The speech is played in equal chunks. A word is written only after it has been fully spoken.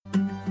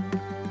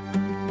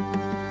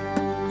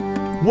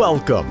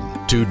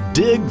Welcome to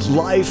Dig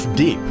Life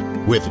Deep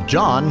with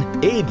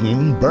John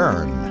Aidan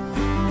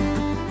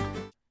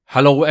Byrne.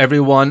 Hello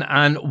everyone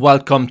and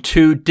welcome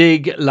to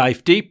Dig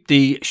Life Deep,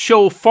 the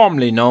show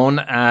formerly known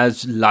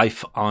as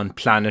Life on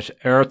Planet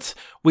Earth.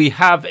 We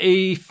have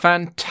a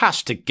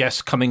fantastic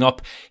guest coming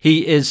up.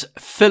 He is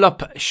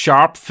Philip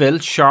Sharp. Phil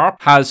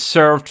Sharp has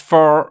served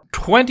for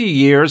 20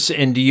 years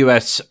in the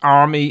US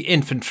Army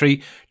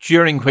Infantry,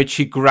 during which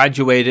he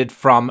graduated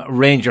from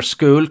Ranger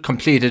School,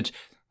 completed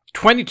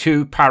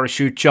 22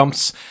 parachute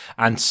jumps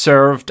and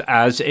served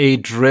as a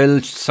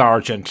drill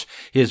sergeant.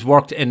 He has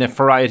worked in a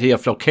variety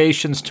of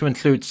locations to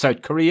include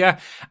South Korea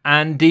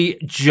and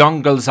the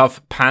jungles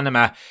of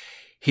Panama.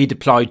 He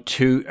deployed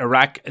to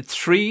Iraq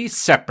 3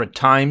 separate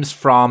times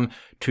from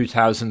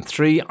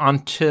 2003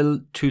 until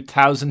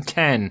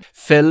 2010.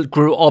 Phil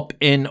grew up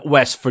in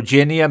West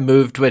Virginia,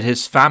 moved with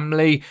his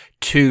family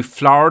to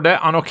Florida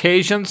on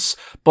occasions,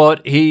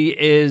 but he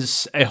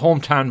is a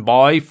hometown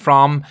boy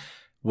from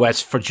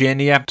West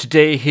Virginia.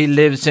 Today he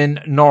lives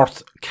in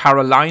North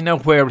Carolina,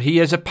 where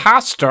he is a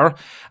pastor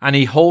and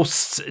he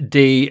hosts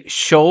the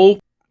show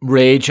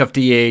Rage of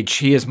the Age.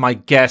 He is my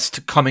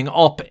guest coming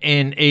up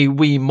in a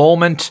wee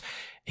moment.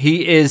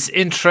 He is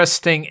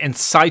interesting,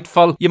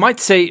 insightful. You might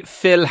say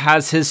Phil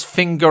has his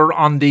finger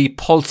on the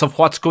pulse of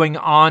what's going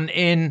on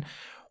in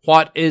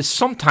what is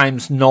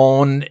sometimes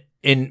known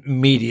in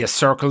media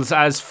circles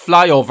as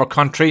flyover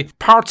country,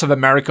 parts of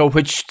America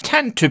which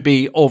tend to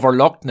be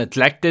overlooked,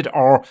 neglected,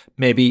 or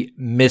maybe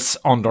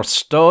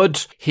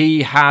misunderstood.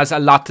 He has a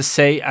lot to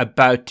say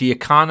about the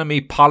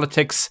economy,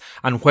 politics,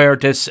 and where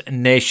this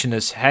nation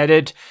is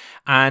headed,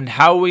 and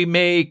how we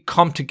may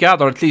come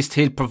together. At least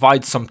he'll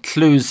provide some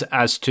clues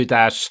as to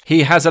that.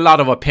 He has a lot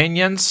of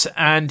opinions,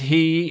 and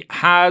he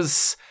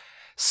has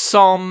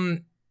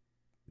some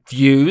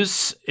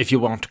views, if you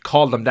want to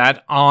call them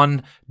that,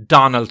 on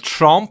Donald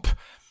Trump,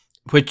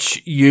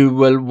 which you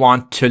will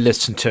want to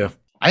listen to.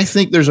 I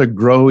think there's a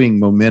growing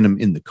momentum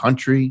in the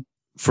country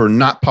for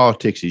not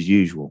politics as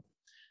usual.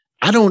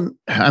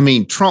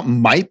 Trump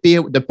might be,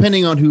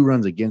 depending on who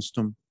runs against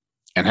him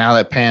and how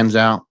that pans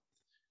out.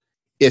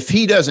 If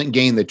he doesn't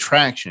gain the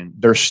traction,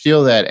 there's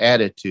still that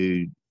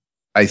attitude,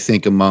 I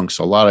think, amongst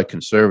a lot of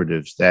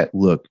conservatives that,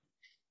 look,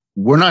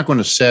 we're not going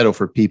to settle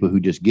for people who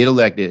just get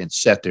elected and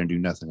sit there and do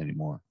nothing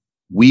anymore.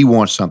 We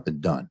want something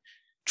done.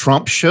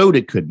 Trump showed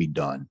it could be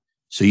done,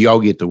 so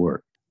y'all get to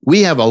work.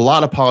 We have a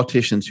lot of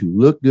politicians who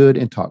look good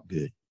and talk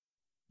good,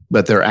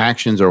 but their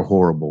actions are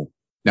horrible.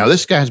 Now,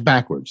 this guy's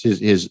backwards. His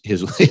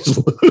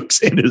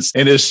looks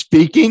and his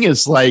speaking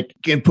is like,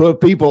 can put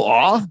people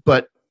off,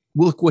 but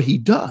look what he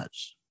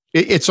does.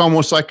 It's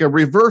almost like a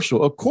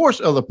reversal. Of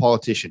course, other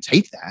politicians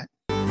hate that.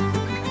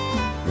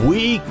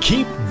 We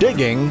keep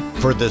digging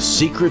for the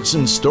secrets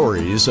and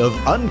stories of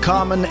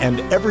uncommon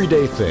and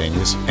everyday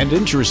things and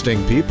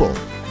interesting people.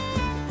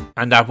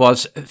 And that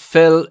was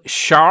Phil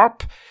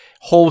Sharp,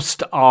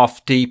 host of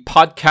the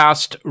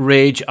podcast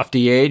Rage of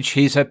the Age.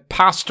 He's a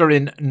pastor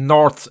in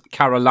North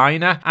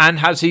Carolina, and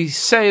as he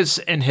says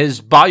in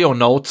his bio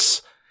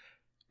notes,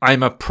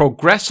 I'm a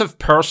progressive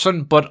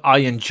person, but I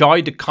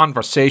enjoy the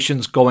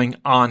conversations going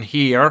on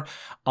here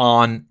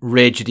on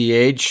Rage of the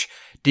Age.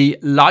 The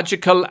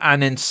logical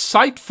and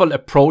insightful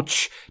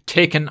approach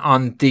taken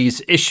on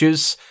these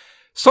issues,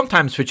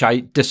 sometimes which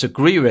I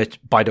disagree with,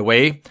 by the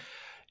way,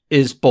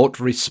 is both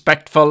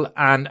respectful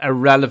and a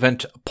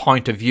relevant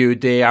point of view.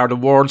 They are the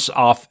words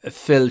of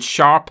Phil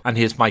Sharp, and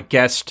he is my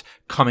guest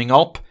coming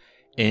up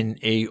in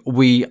a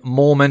wee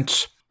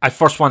moment. I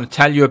first want to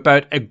tell you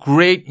about a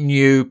great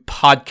new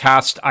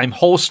podcast I'm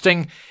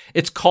hosting.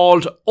 It's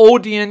called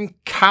Odeon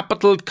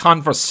Capital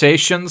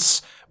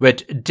Conversations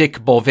with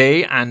Dick Bove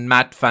and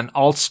Matt Van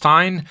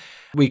Alstyne.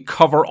 We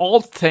cover all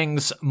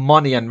things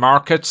money and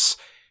markets.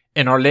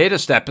 In our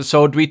latest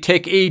episode, we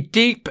take a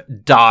deep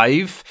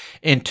dive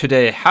into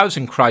the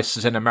housing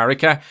crisis in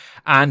America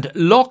and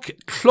look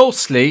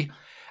closely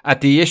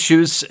at the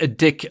issues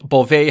Dick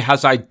Bove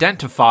has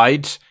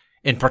identified,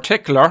 in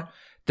particular,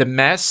 the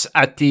mess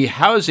at the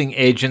housing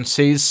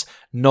agencies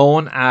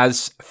known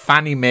as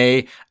Fannie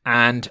Mae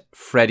and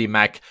Freddie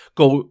Mac.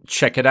 Go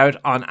check it out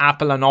on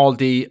Apple and all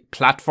the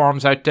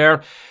platforms out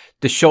there.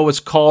 The show is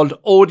called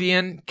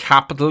Odeon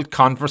Capital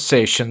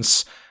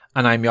Conversations,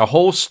 and I'm your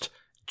host,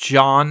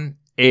 John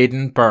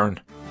Aidan Byrne.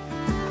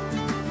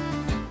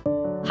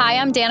 Hi,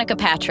 I'm Danica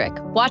Patrick.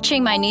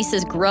 Watching my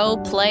nieces grow,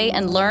 play,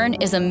 and learn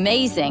is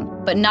amazing,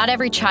 but not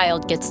every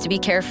child gets to be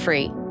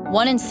carefree.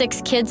 1 in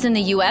 6 kids in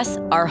the U.S.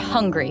 are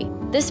hungry.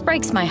 This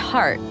breaks my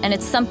heart, and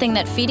it's something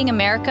that Feeding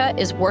America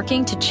is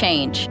working to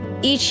change.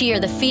 Each year,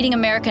 the Feeding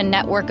America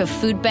network of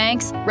food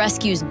banks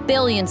rescues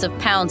billions of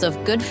pounds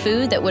of good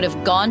food that would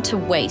have gone to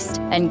waste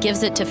and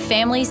gives it to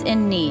families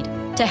in need.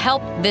 To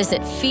help,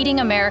 visit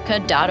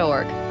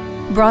feedingamerica.org.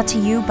 Brought to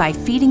you by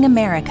Feeding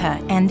America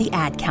and the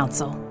Ad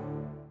Council.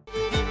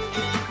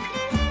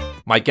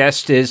 My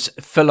guest is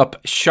Philip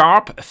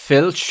Sharp,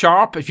 Phil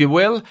Sharp, if you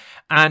will,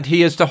 and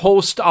he is the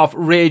host of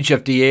Rage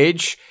of the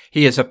Age.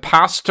 He is a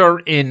pastor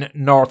in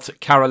North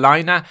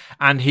Carolina,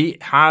 and he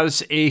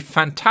has a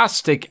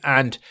fantastic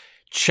and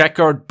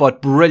checkered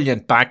but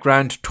brilliant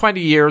background,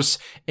 20 years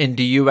in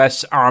the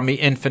US Army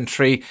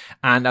Infantry,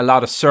 and a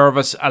lot of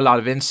service, a lot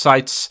of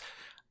insights.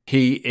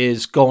 He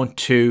is going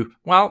to,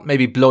 well,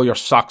 maybe blow your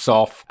socks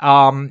off.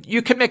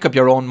 You can make up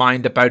your own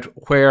mind about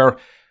where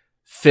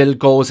Phil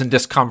goes in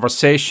this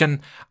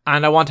conversation,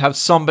 and I want to have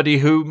somebody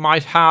who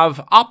might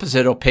have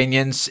opposite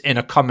opinions in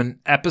a coming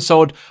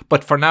episode,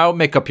 but for now,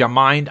 make up your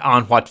mind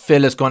on what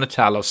Phil is going to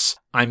tell us.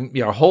 I'm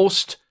your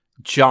host,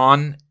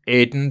 John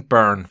Aidan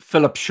Byrne.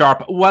 Philip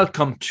Sharp,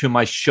 welcome to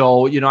my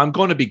show. I'm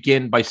going to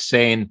begin by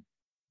saying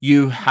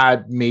you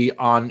had me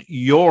on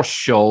your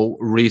show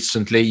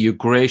recently. You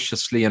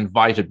graciously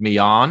invited me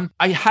on.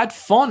 I had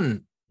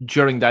fun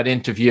during that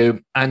interview.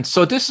 And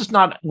so this is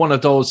not one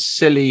of those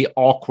silly,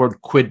 awkward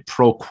quid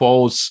pro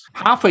quos.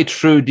 Halfway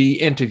through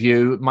the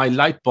interview, my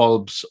light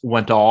bulbs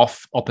went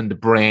off up in the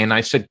brain.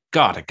 I said,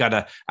 God, I got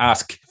to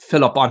ask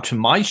Philip onto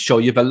my show.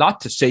 You have a lot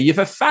to say. You have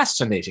a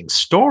fascinating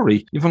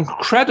story. You have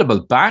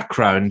incredible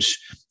background.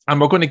 And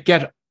we're going to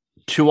get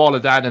to all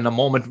of that in a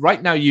moment.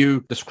 Right now,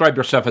 you describe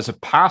yourself as a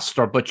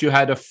pastor, but you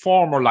had a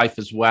former life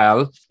as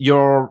well.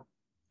 You're,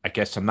 I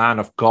guess, a man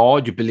of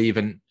God. You believe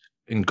in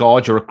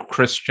God. You're a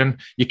Christian.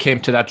 You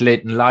came to that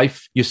late in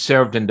life. You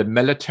served in the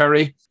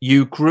military.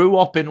 You grew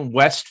up in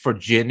West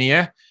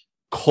Virginia,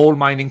 coal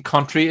mining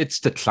country. It's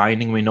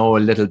declining, we know, a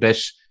little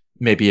bit,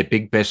 maybe a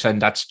big bit,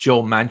 and that's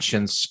Joe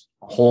Manchin's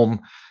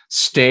home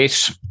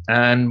state,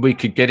 and we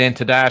could get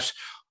into that.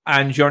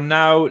 And you're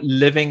now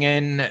living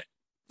in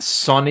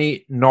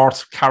sunny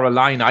North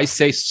Carolina. I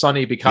say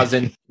sunny because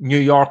in New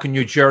York and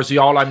New Jersey,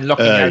 all I'm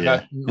looking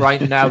at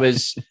right now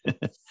is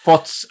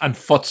foots and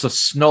foots of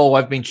snow.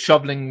 I've been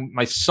shoveling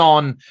my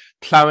son,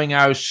 plowing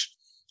out,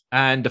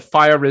 and the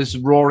fire is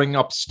roaring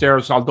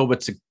upstairs, although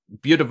it's a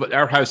beautiful,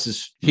 our house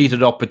is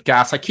heated up with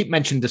gas. I keep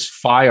mentioning this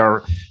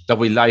fire that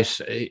we light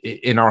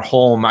in our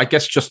home, I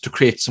guess just to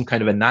create some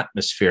kind of an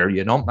atmosphere, and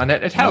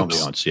it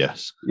helps. Ambiance,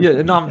 yes. Yeah,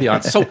 an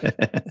ambiance. So,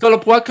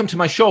 Philip, welcome to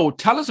my show.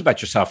 Tell us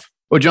about yourself.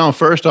 Well, John,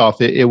 first off,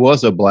 it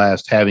was a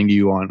blast having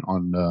you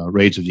on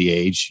Raids of the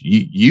Age.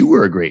 You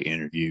were a great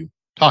interview.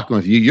 Talking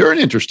with you, you're an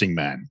interesting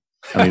man.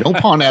 I mean, don't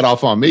pawn that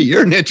off on me.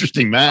 You're an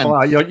interesting man.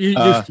 Oh, you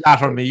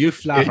flatter me. You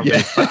flatter me.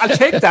 I'll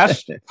take that.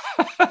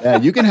 Yeah,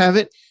 you can have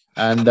it.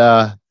 And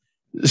and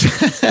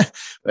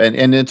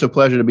it's a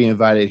pleasure to be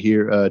invited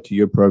here to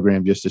your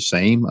program just the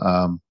same.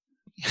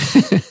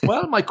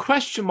 Well, my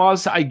question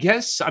was, I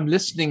guess I'm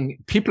listening.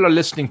 People are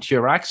listening to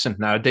your accent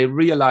now. They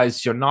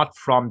realize you're not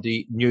from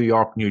the New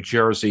York, New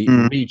Jersey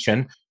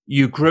region.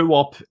 You grew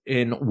up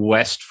in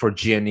West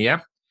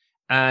Virginia,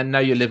 and now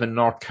you live in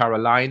North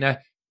Carolina.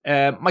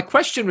 My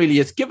question really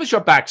is, give us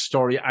your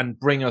backstory and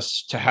bring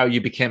us to how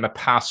you became a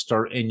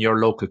pastor in your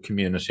local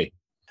community.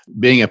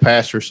 Being a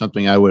pastor is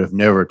something I would have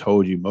never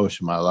told you most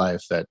of my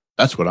life,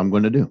 that's what I'm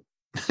going to do.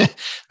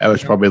 That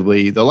was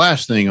probably the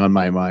last thing on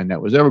my mind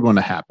that was ever going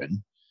to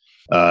happen.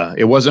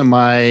 It wasn't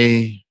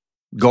my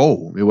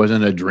goal. It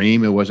wasn't a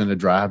dream. It wasn't a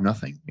drive,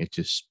 nothing. It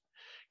just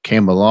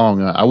came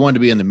along. I wanted to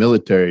be in the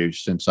military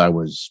since I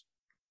was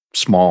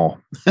small.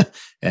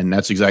 And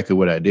that's exactly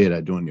what I did.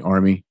 I joined the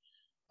Army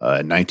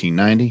in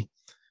 1990,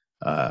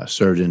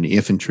 served in the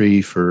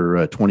infantry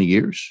for 20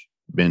 years,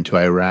 been to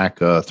Iraq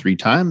 3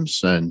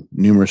 times and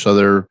numerous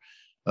other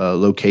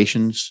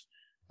locations.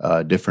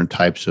 Different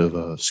types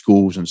of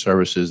schools and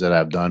services that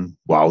I've done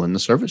while in the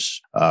service.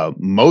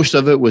 Most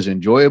of it was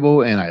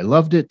enjoyable and I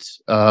loved it.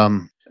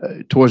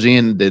 Towards the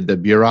end, the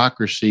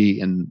bureaucracy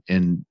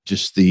and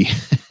just the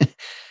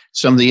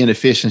some of the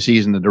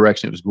inefficiencies in the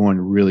direction it was going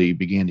really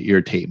began to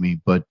irritate me,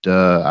 but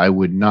I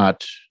would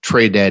not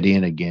trade that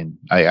in again.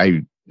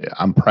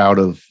 I'm proud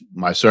of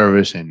my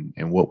service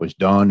and what was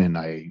done, and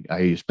I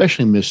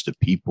especially miss the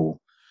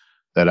people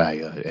that I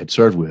had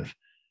served with.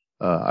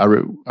 I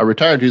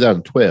retired in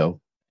 2012.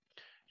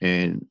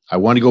 And I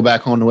want to go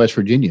back home to West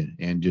Virginia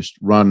and just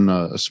run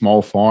a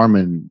small farm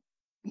and,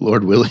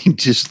 Lord willing,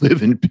 just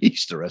live in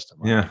peace the rest of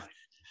my life.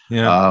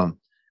 Yeah.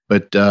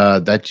 But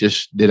that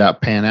just did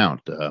not pan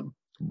out.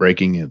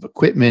 Breaking of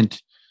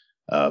equipment,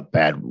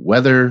 bad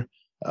weather.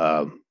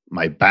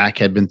 My back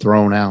had been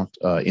thrown out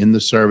in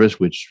the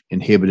service, which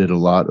inhibited a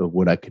lot of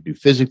what I could do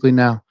physically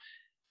now.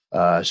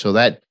 So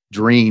that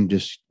dream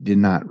just did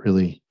not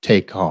really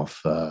take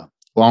off.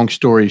 Long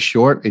story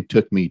short, it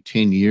took me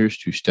 10 years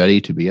to study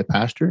to be a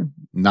pastor.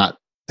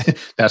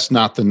 That's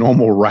not the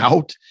normal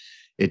route.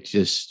 It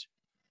just,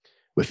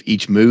 with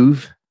each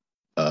move,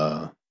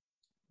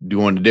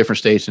 doing the different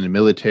states in the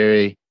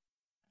military,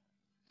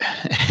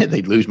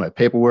 they'd lose my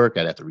paperwork.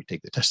 I'd have to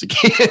retake the test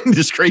again.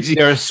 Just crazy.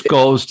 There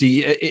goes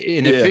the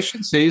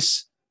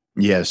inefficiencies.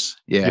 Yes.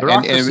 Yeah.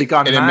 And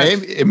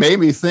it made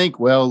me think,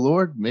 well,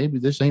 Lord, maybe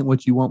this ain't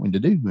what you want me to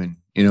do. And,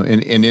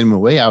 and in a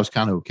way I was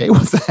kind of okay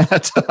with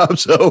that.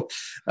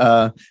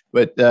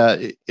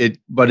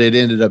 But it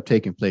ended up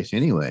taking place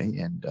anyway.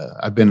 And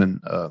I've been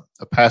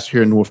a pastor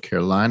here in North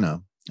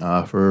Carolina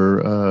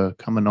for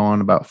coming on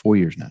about 4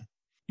 years now.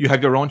 You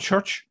have your own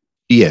church?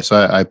 Yes.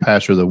 I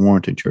pastor the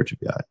Warrenton Church of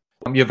God.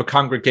 You have a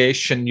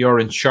congregation, you're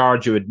in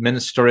charge, you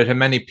administer it, and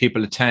many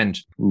people attend.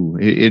 Ooh,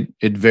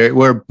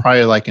 we're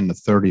probably like in the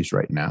 30s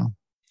right now.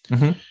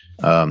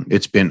 Mm-hmm.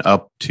 It's been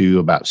up to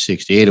about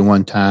 68 at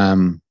one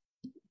time.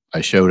 I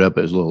showed up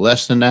as a little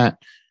less than that.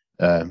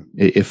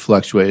 It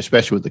fluctuates,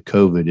 especially with the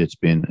COVID. It's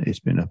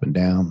been up and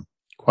down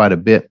quite a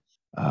bit.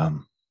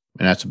 And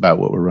that's about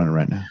what we're running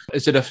right now.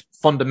 Is it a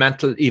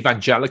fundamental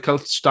evangelical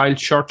style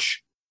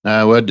church?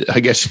 Well,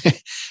 I guess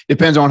it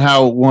depends on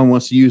how one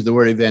wants to use the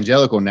word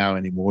evangelical now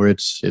anymore.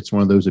 It's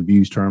one of those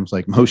abused terms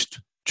like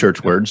most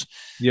church words.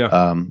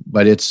 Yeah.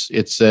 But it's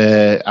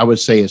I would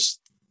say it's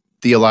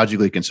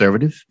theologically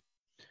conservative.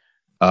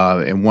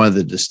 And one of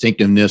the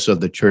distinctiveness of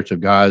the Church of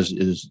God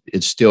is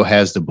it still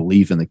has the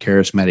belief in the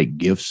charismatic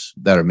gifts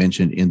that are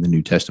mentioned in the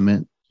New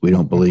Testament. We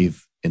don't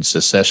believe in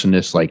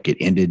secessionists like it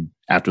ended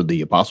after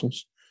the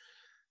apostles.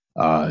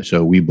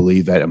 So we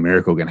believe that a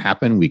miracle can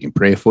happen. We can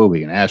pray for it.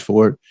 We can ask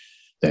for it.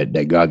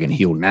 That God can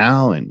heal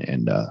now,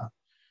 and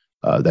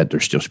that they're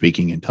still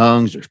speaking in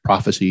tongues. There's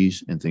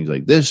prophecies and things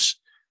like this.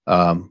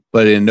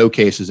 But in no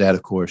case is that,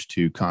 of course,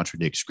 to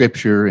contradict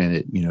Scripture,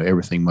 and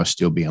everything must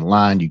still be in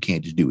line. You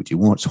can't just do what you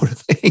want, sort of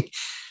thing.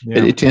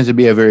 Yeah. It tends to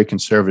be a very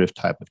conservative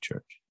type of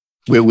church,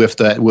 with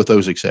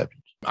those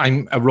exceptions.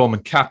 I'm a Roman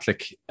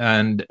Catholic,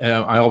 and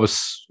I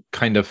always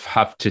kind of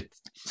have to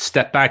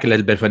step back a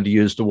little bit when they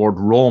use the word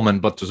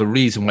Roman, but there's a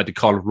reason why they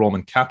call it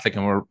Roman Catholic,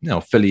 and we're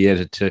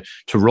affiliated to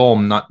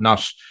Rome,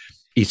 not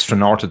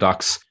Eastern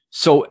Orthodox.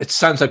 So it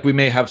sounds like we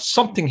may have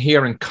something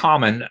here in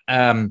common.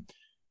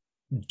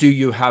 Do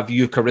you have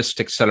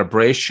Eucharistic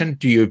celebration?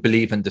 Do you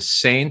believe in the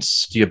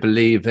saints? Do you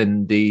believe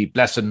in the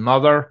Blessed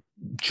Mother?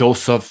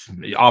 Joseph,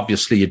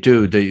 obviously you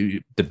do.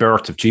 The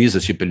birth of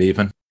Jesus you believe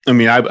in. I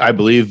mean, I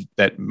believe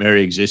that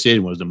Mary existed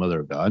and was the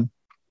mother of God,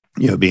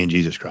 being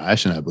Jesus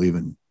Christ. And I believe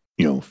in,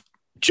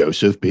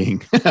 Joseph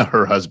being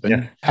her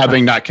husband,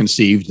 having not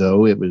conceived,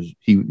 though. It was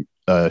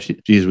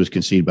Jesus was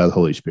conceived by the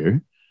Holy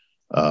Spirit.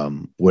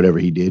 Whatever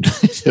he did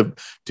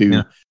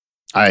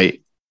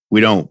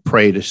we don't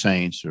pray to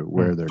saints or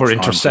wear their for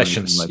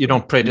intercessions. Like you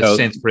don't pray to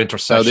saints for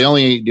intercession. The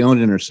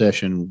only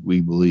intercession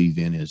we believe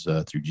in is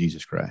through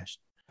Jesus Christ.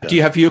 Do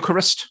you have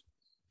Eucharist?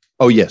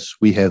 Oh yes,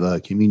 we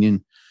have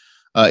communion.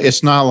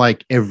 It's not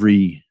like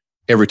every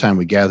time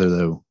we gather,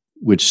 though,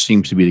 which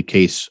seems to be the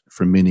case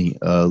for many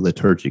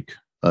liturgic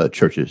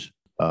churches.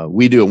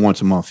 We do it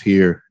once a month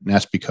here, and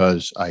that's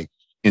because I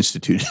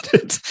instituted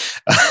it,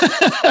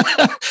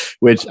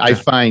 which I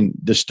find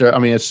disturbing. I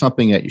mean, it's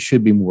something that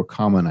should be more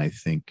common, I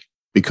think,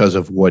 because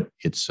of what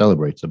it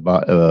celebrates,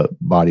 the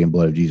body and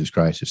blood of Jesus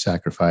Christ, his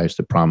sacrifice,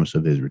 the promise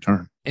of his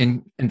return.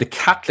 In the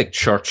Catholic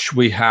Church,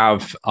 we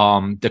have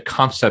the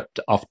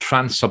concept of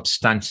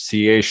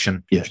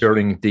transubstantiation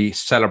during the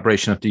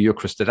celebration of the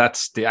Eucharist.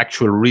 That's the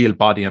actual real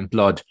body and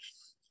blood.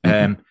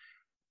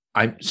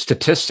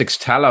 Statistics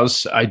tell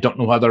us, I don't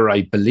know whether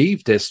I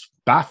believe this,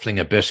 baffling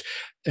a bit,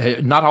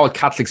 not all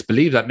Catholics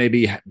believe that.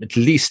 Maybe at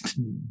least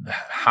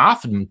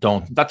half of them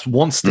don't. That's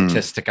one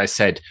statistic I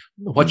said.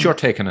 What's your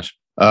take on it?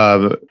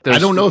 I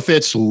don't know if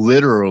it's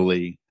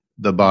literally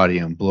the body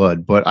and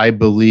blood, but I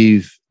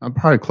believe I'm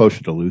probably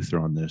closer to Luther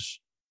on this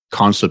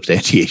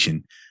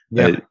consubstantiation.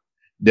 That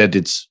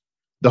it's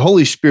the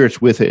Holy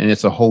Spirit's with it, and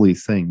it's a holy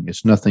thing.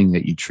 It's nothing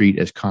that you treat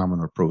as common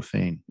or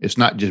profane. It's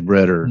not just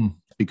bread or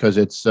because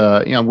it's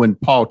when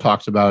Paul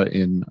talks about it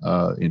in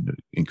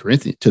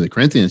Corinthians to the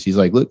Corinthians, he's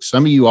like, look,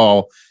 some of you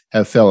all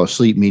have fell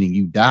asleep, meaning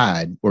you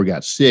died or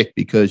got sick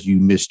because you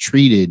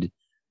mistreated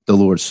the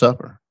Lord's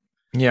Supper.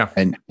 Yeah.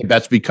 And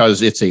that's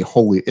because it's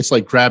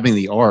like grabbing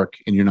the ark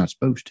and you're not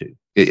supposed to.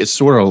 It's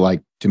sort of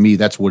like, to me,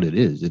 that's what it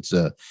is. It's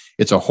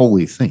a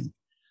holy thing.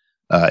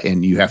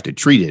 And you have to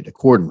treat it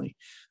accordingly.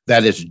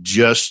 That is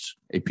just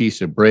a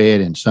piece of bread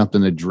and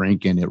something to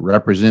drink, and it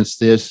represents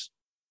this.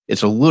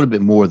 It's a little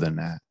bit more than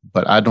that,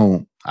 but I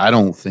don't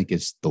think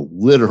it's the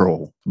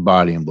literal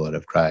body and blood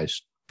of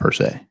Christ per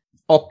se.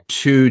 Up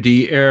to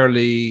the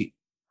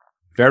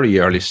very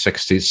early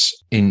 60s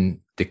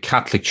in the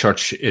Catholic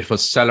Church, it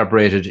was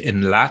celebrated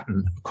in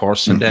Latin, of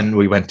course, and then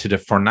we went to the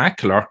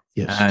vernacular.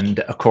 Yes.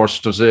 And of course,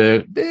 there's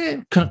a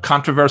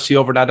controversy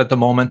over that at the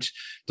moment.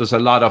 There's a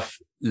lot of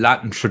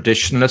Latin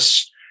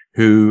traditionalists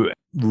who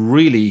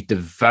really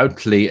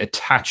devoutly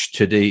attached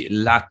to the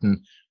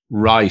Latin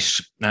rite,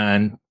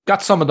 and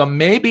got some of them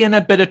maybe in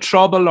a bit of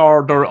trouble,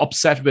 or they're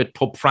upset with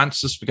Pope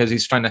Francis because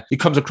he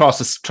comes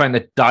across as trying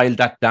to dial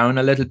that down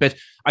a little bit.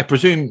 I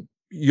presume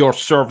your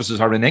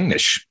services are in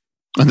English.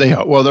 They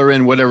are. Well, they're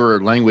in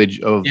whatever language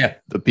of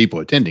the people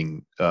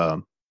attending,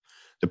 the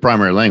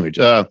primary language.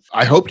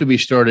 I hope to be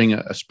starting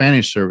a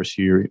Spanish service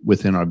here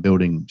within our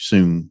building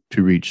soon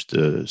to reach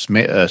the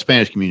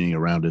Spanish community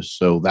around us.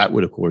 So that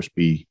would, of course,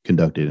 be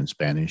conducted in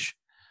Spanish.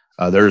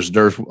 There's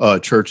a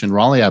church in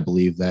Raleigh, I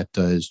believe, that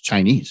is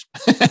Chinese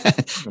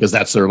because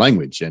that's their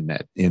language, and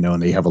that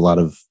and they have a lot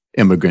of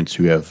immigrants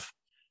who have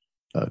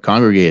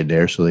congregated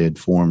there. So they had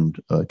formed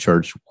a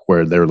church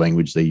where their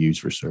language they use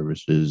for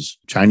service is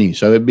Chinese.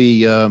 So it'd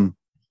be the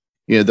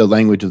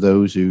language of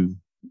those who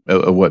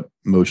of what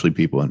mostly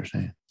people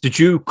understand. Did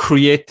you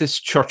create this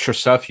church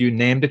yourself? You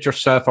named it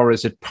yourself, or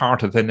is it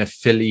part of an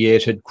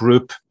affiliated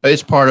group?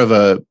 It's part of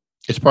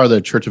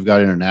the Church of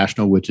God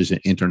International, which is an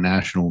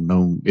international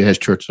known. It has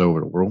churches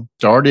over the world.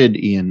 Started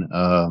in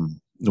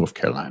North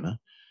Carolina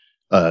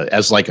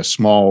as like a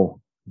small,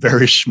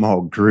 very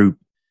small group,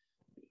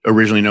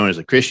 originally known as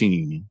the Christian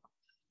Union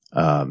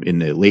in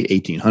the late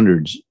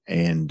 1800s,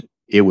 and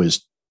it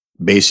was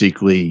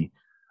basically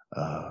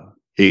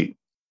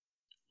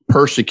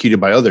persecuted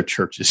by other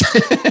churches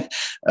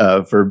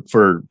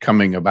for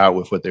coming about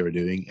with what they were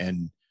doing,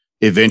 and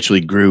eventually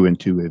grew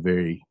into a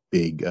very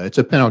big. It's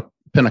a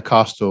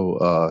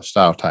Pentecostal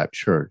style type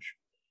church.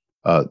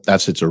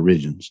 That's its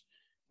origins,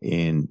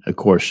 and of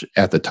course,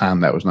 at the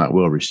time, that was not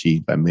well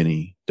received by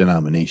many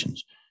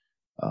denominations.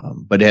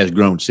 But it has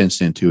grown since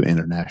then to an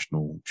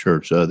international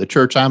church. The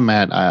church I'm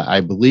at,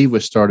 I believe,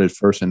 was started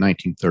first in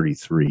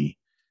 1933.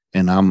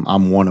 And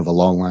I'm one of a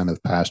long line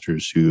of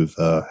pastors who've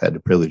had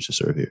the privilege to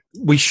serve here.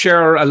 We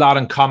share a lot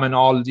in common,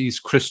 all these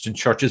Christian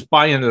churches.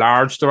 By and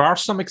large, there are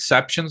some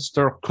exceptions.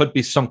 There could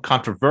be some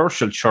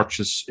controversial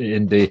churches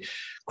in the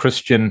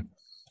Christian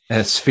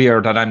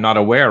sphere that I'm not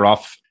aware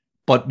of.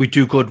 But we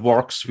do good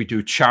works. We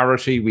do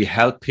charity. We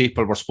help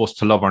people. We're supposed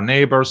to love our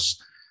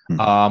neighbors.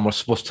 We're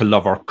supposed to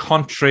love our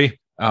country.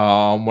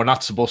 We're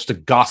not supposed to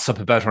gossip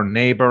about our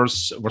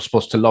neighbors. We're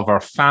supposed to love our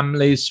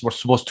families. We're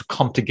supposed to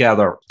come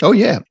together. Oh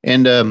yeah,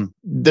 and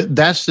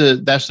that's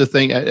the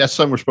thing. That's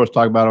something we're supposed to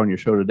talk about on your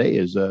show today.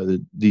 Is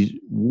these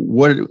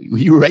what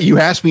you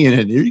asked me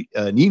in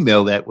an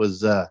email that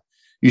was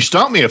you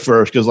stumped me at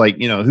first because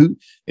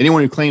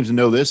anyone who claims to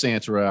know this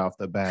answer right off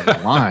the bat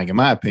is lying, in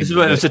my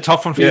opinion. It's a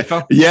tough one for you,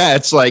 Phil. Yeah,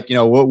 it's like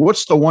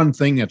what's the one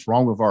thing that's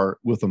wrong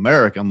with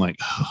America? I'm like,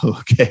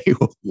 okay,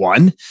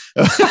 one.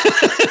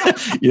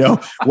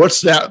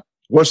 What's that?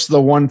 What's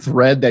the one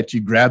thread that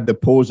you grabbed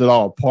that pulls it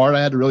all apart?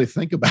 I had to really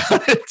think about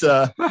it.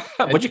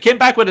 But you came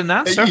back with an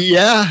answer.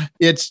 Yeah,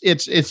 it's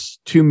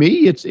to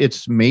me,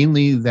 it's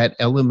mainly that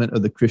element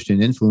of the Christian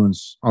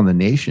influence on the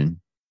nation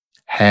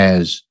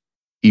has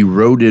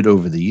eroded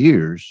over the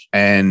years,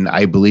 and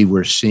I believe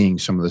we're seeing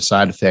some of the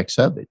side effects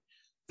of it.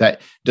 That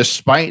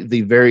despite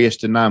the various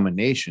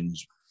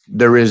denominations,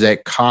 there is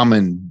that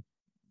common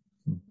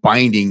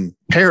binding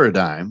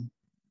paradigm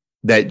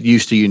that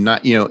used to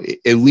unite.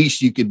 At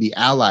least you could be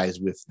allies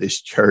with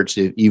this church,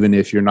 even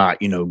if you're not,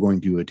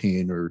 going to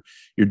attend or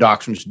your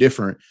doctrine's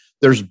different.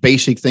 There's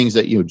basic things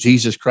that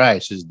Jesus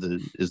Christ is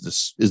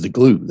the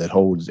glue that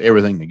holds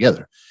everything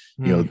together.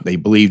 They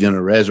believed in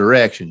a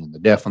resurrection and the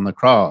death on the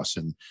cross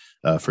and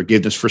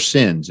forgiveness for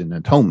sins and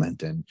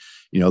atonement. And,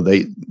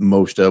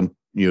 most of them,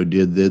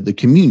 did the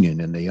communion,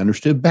 and they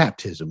understood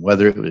baptism,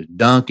 whether it was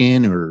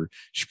dunking or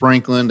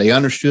sprinkling. They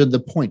understood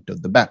the point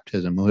of the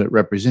baptism, what it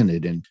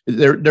represented. And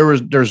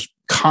there's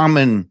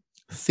common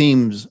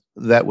themes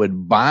that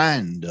would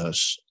bind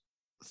us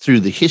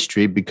through the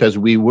history because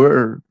we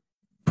were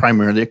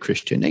primarily a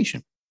Christian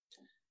nation.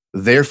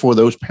 Therefore,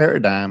 those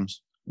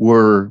paradigms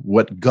were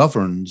what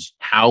governs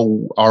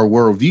how our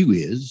worldview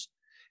is.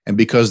 And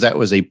because that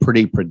was a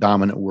pretty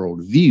predominant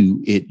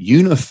worldview, it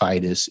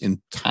unified us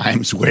in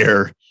times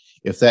where,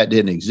 if that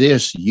didn't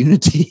exist,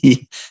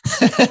 unity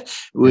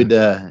would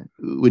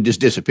just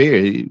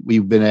disappear.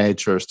 We've been at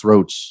each other's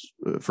throats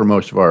for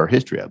most of our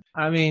history.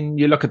 I mean,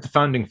 you look at the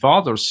founding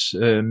fathers,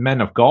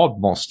 men of God,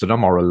 most of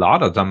them, or a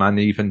lot of them, and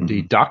even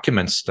the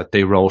documents that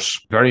they wrote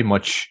very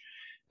much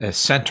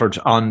centered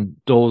on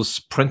those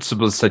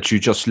principles that you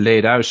just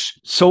laid out.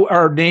 So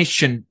our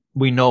nation,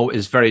 we know,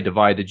 is very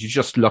divided. You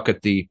just look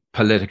at the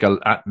political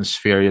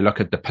atmosphere, you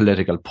look at the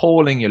political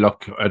polling, you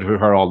look at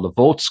where all the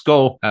votes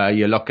go,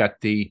 you look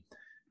at the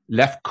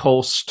left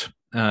coast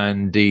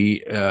and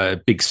the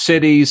big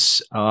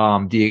cities,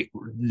 the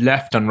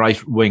left and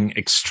right wing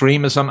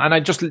extremism. And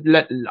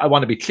I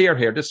want to be clear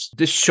here. This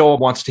show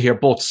wants to hear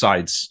both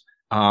sides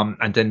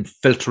and then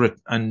filter it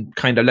and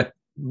kind of let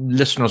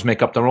listeners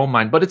make up their own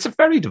mind. But it's a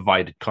very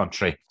divided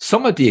country.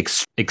 Some of the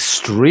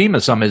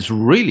extremism is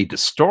really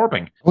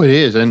disturbing. Oh, it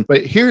is.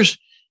 But here's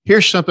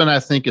something I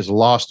think is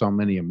lost on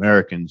many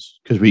Americans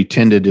because we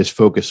tend to just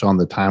focus on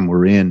the time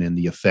we're in and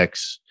the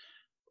effects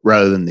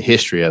rather than the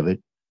history of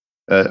it.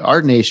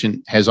 Our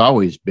nation has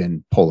always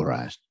been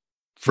polarized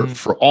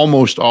for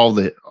almost all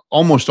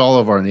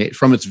of our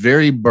from its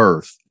very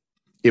birth.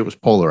 It was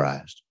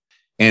polarized,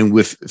 and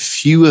with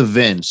few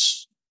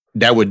events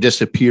that would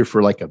disappear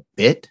for like a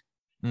bit,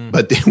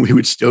 but then we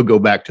would still go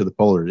back to the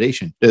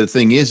polarization. The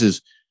thing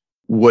is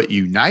what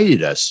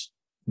united us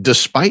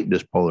despite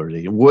this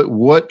polarization.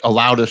 What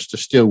allowed us to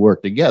still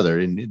work together?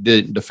 And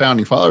the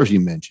founding fathers you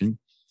mentioned,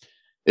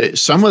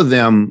 some of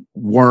them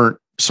weren't.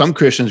 Some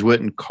Christians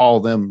wouldn't call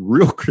them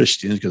real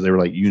Christians because they were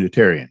like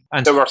Unitarian.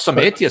 And there were some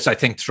atheists, I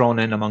think, thrown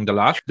in among the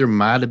lot. There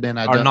might have been.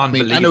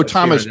 I know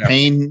Thomas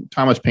Paine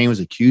was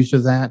accused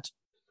of that,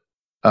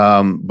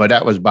 but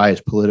that was by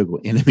his political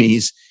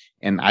enemies.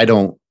 And I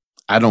don't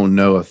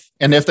know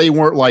if they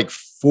weren't like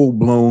full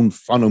blown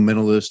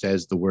fundamentalists,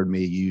 as the word may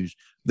use.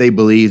 They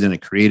believed in a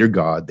creator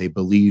God. They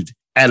believed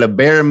at a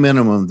bare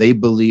minimum, they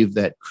believed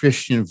that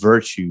Christian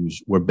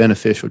virtues were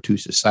beneficial to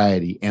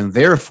society and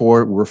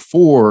therefore were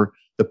for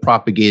the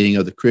propagating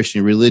of the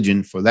Christian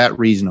religion for that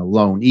reason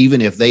alone,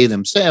 even if they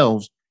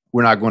themselves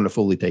were not going to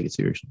fully take it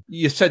seriously.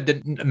 You said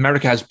that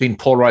America has been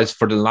polarized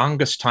for the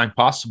longest time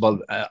possible.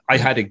 I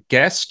had a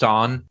guest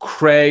on,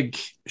 Craig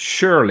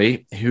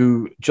Shirley,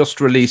 who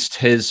just released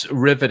his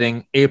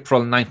riveting April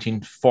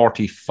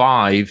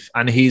 1945,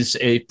 and he's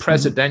a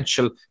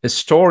presidential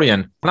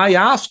historian. And I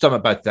asked him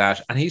about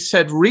that, and he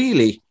said,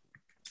 really,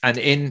 and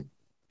in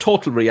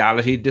total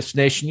reality, this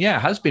nation,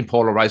 has been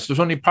polarized.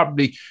 There's only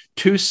probably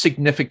two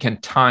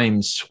significant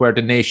times where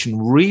the nation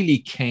really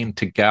came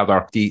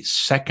together. The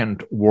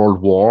Second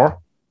World War,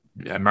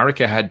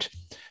 America had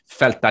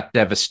felt that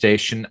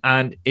devastation,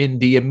 and in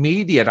the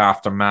immediate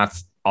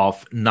aftermath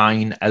of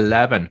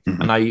 9/11.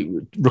 And I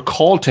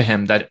recall to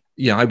him that,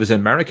 I was in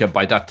America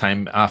by that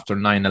time after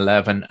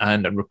 9/11,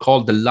 and I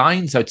recalled the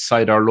lines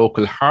outside our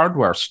local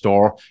hardware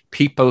store,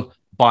 people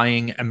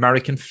buying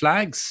American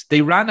flags.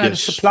 They ran out of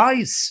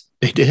supplies.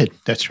 They did.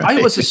 That's right.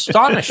 I was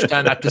astonished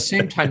and at the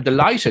same time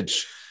delighted.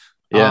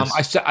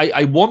 Yes.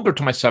 I wondered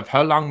to myself,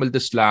 how long will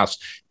this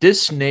last?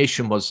 This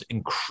nation was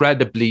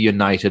incredibly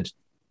united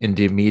in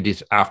the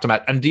immediate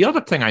aftermath. And the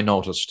other thing I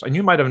noticed, and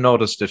you might have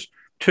noticed it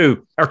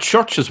too, our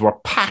churches were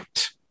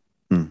packed.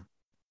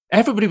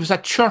 Everybody was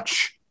at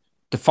church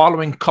the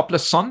following couple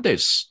of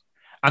Sundays.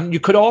 And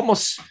you could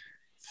almost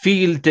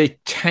feel the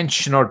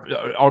tension,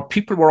 or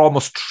people were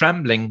almost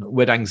trembling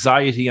with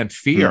anxiety and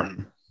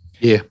fear.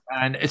 Yeah.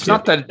 And it's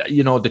not that,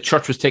 the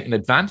church was taking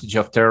advantage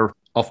of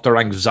their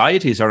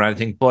anxieties or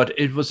anything, but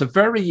it was a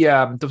very,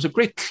 there was a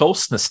great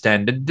closeness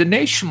then. The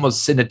nation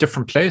was in a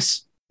different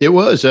place. It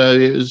was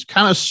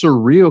kind of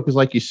surreal because,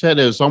 like you said,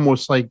 it was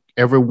almost like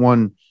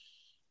everyone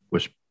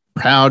was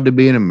proud to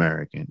be an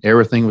American.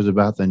 Everything was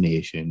about the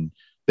nation.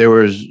 There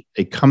was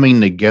a coming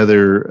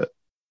together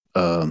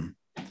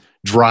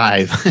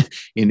drive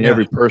in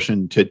every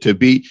person to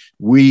be,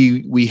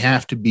 we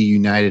have to be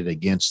united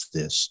against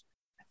this.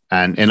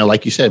 And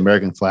like you said,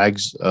 American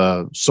flags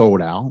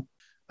sold out,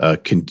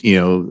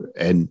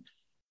 and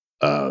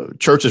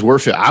churches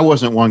worship. I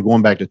wasn't one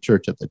going back to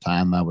church at the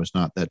time. I was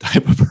not that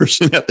type of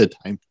person at the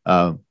time.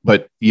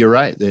 But you're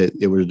right.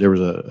 There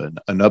was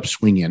an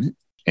upswing in it,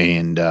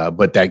 and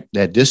but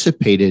that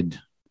dissipated.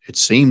 It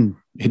seemed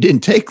it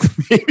didn't take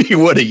maybe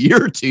a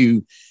year or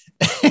two.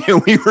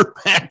 And we were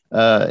back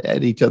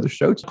at each other's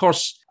shows. Of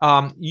course,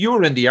 you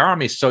were in the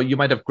army, so you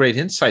might have great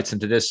insights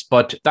into this.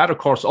 But that, of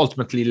course,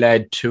 ultimately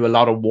led to a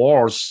lot of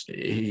wars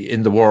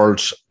in the world.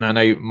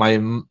 And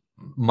my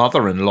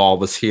mother-in-law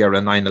was here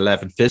in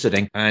 9/11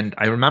 visiting, and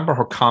I remember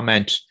her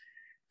comment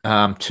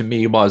to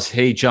me was,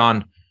 "Hey,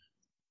 John,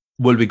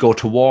 will we go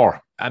to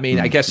war?" I mean,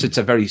 I guess it's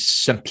a very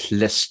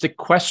simplistic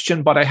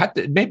question, but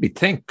it made me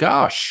think,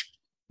 gosh,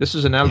 this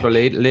is an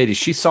elderly lady.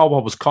 She saw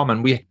what was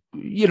coming.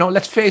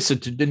 Let's face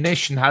it, the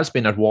nation has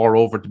been at war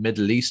over the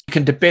Middle East. You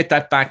can debate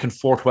that back and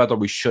forth, whether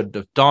we should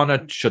have done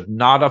it, should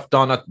not have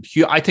done it.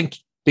 I think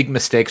big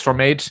mistakes were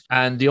made.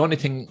 And the only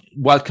thing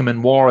welcome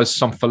in war, as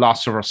some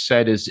philosophers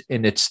said, is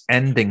in its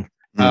ending.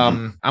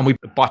 And we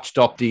botched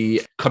up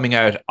the coming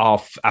out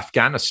of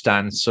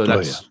Afghanistan. So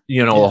that's,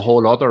 a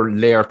whole other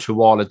layer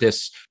to all of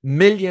this.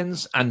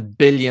 Millions and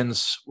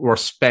billions were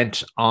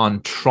spent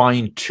on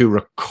trying to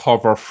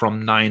recover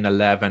from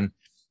 9/11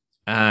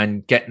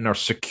 and getting our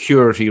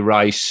security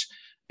right.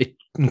 It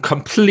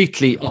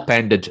completely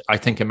upended, I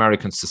think,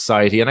 American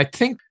society. And I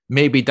think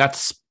maybe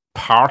that's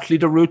partly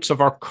the roots of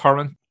our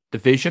current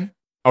division,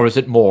 or is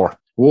it more?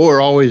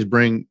 War always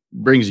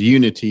brings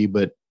unity,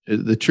 but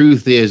the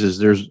truth is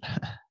there's,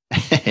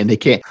 and they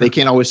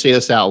can't always say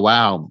this out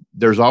loud.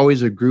 There's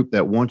always a group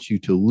that wants you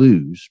to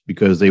lose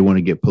because they want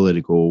to get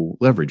political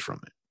leverage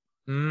from it.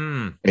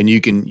 And you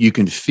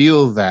can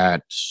feel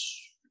that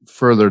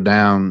further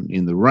down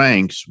in the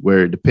ranks,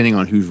 where depending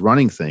on who's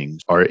running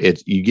things,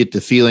 you get the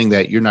feeling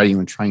that you're not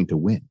even trying to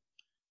win.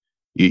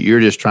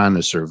 You're just trying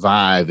to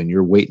survive, and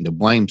you're waiting to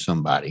blame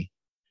somebody.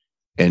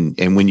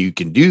 And when you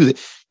can do that,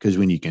 because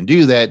when you can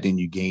do that, then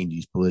you gain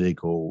these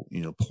political,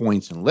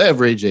 points and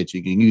leverage that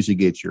you can use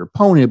against your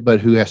opponent, but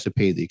who has to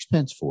pay the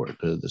expense for it?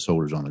 The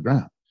soldiers on the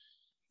ground.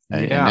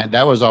 And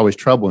that was always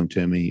troubling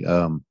to me.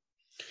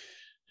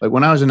 Like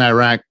when I was in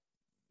Iraq,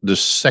 the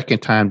second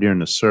time during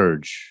the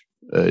surge,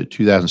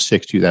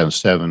 2006,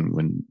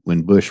 2007,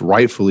 when Bush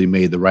rightfully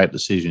made the right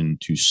decision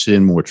to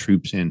send more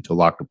troops in to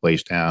lock the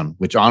place down,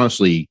 which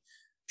honestly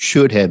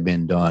should have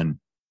been done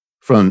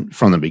from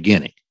the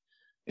beginning,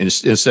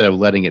 instead of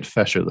letting it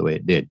fester the way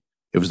it did.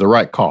 It was the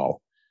right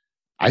call.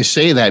 I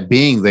say that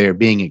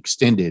being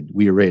extended,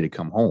 we were ready to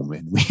come home,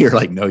 and we were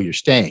like, no, you're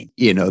staying.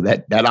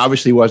 That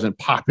obviously wasn't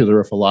popular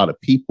with a lot of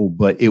people,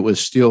 but it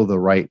was still the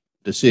right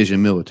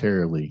decision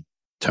militarily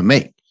to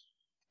make.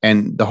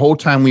 And the whole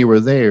time we were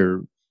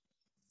there,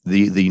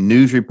 the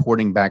news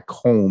reporting back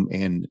home,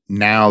 and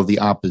now the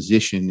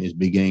opposition is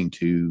beginning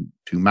to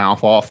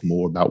mouth off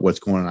more about what's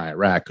going on in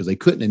Iraq, because they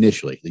couldn't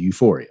initially, the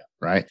euphoria,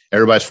 right?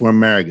 Everybody's for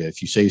America.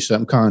 If you say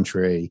something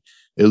contrary,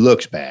 it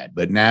looks bad.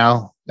 But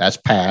now That's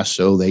passed.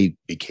 So they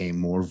became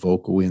more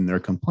vocal in their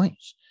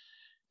complaints.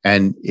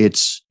 And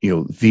it's,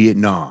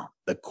 Vietnam,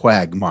 the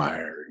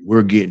quagmire,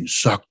 we're getting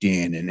sucked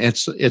in. And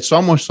it's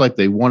almost like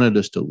they wanted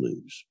us to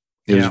lose.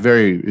 It was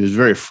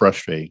very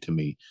frustrating to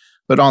me.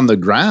 But on the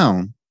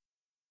ground,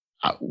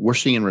 we're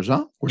seeing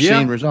results.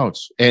 Seeing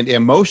results.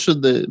 And most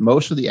of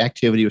the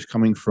activity was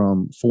coming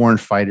from foreign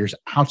fighters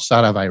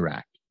outside of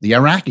Iraq. The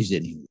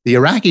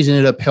Iraqis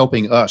ended up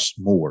helping us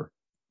more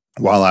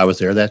while I was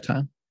there that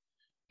time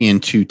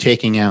into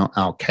taking out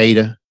Al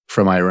Qaeda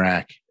from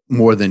Iraq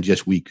more than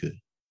just we could.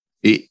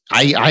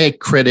 I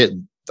credit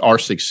our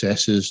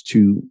successes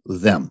to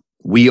them.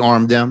 We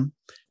armed them.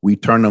 We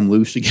turned them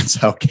loose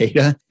against Al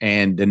Qaeda.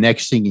 And the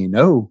next thing you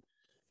know,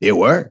 it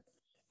worked.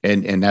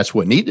 And that's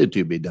what needed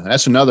to be done.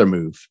 That's another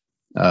move.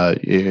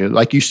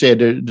 Like you said,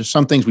 there's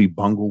some things we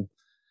bungle.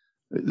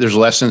 There's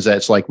lessons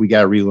that's like we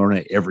got to relearn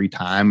it every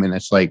time. And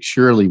it's like,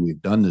 surely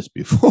we've done this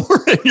before.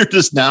 And you're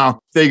just now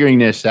figuring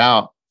this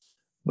out.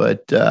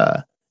 But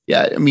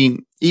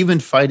even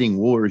fighting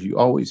wars, you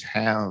always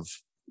have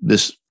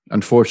this,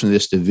 unfortunately,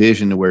 this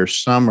division where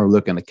some are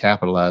looking to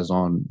capitalize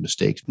on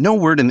mistakes. No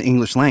word in the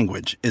English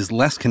language is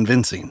less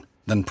convincing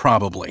than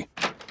probably.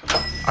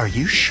 Are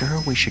you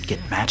sure we should get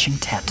matching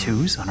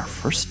tattoos on our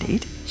first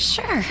date?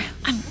 Sure.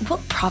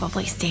 We'll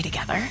probably stay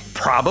together.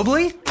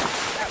 Probably?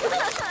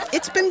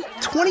 It's been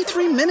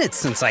 23 minutes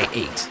since I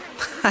ate.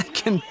 I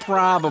can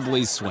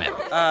probably swim.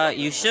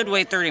 You should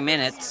wait 30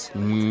 minutes.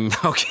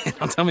 Okay,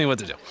 now tell me what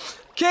to do.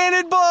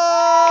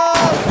 Cannonball!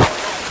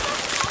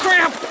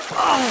 Cramp!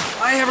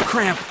 Oh, I have a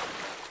cramp.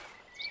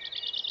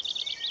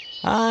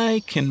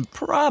 I can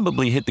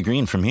probably hit the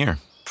green from here.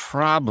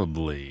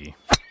 Probably.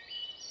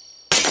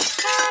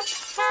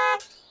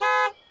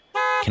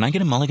 Can I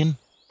get a mulligan?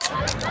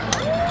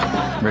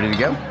 Ready to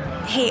go?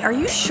 Hey, are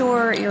you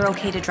sure you're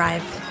okay to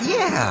drive?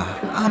 Yeah,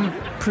 I'm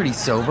pretty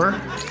sober.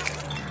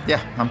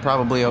 Yeah, I'm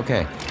probably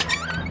okay.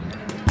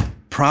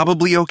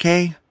 Probably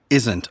okay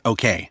isn't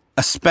okay,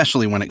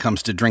 especially when it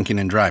comes to drinking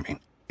and driving.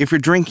 If you're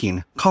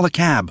drinking, call a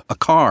cab, a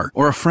car,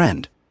 or a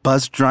friend.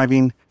 Buzzed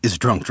driving is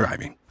drunk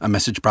driving. A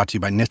message brought to you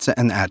by NHTSA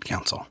and the Ad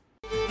Council.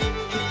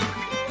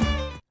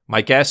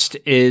 My guest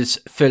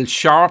is Phil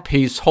Sharp.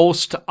 He's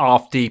host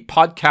of the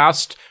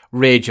podcast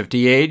Rage of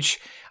the Age,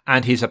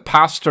 and he's a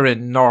pastor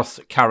in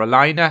North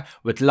Carolina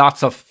with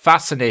lots of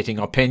fascinating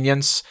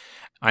opinions.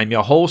 I'm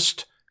your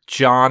host,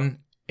 John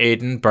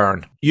Aidan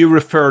Byrne. You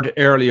referred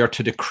earlier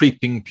to the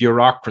creeping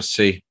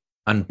bureaucracy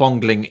and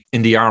bungling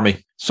in the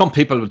army. Some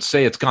people would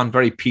say it's gone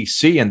very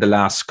PC in the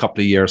last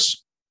couple of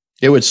years.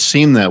 It would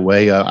seem that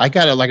way. I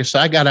got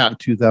out in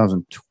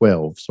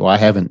 2012, so I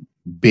haven't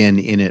been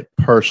in it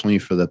personally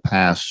for the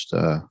past,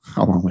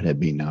 how long would that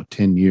be now?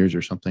 10 years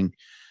or something.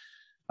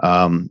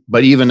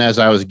 But even as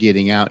I was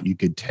getting out, you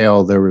could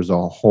tell there was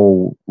a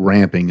whole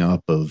ramping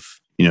up of,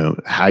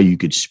 how you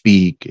could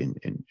speak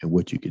and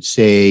what you could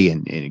say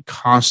and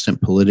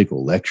constant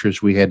political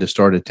lectures we had to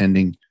start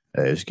attending.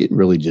 It was getting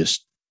really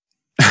just,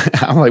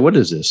 I'm like, what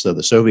is this? So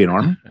the Soviet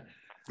army,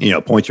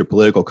 appoints your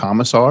political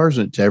commissars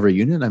to every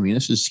unit. I mean,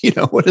 this is,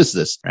 what is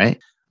this? Right.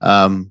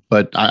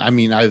 But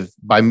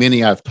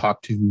I've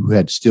talked to who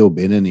had still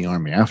been in the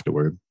army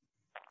afterward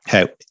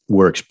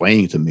were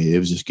explaining to me it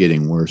was just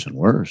getting worse and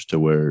worse to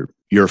where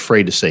you're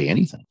afraid to say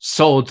anything.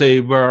 So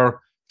they were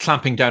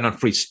clamping down on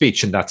free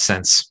speech in that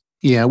sense.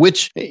 Yeah,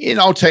 which in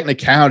all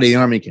technicality, the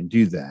army can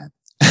do that.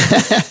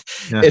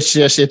 Yeah.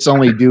 It's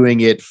only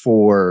doing it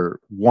for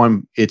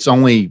one. It's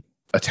only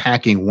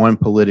attacking one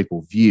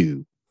political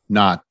view,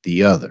 not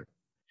the other.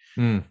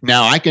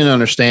 Now, I can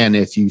understand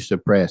if you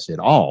suppress it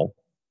all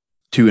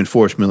to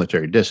enforce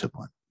military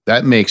discipline.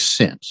 That makes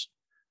sense.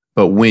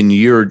 But when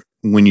you're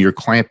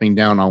clamping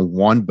down on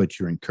one, but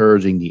you're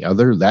encouraging the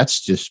other,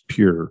 that's just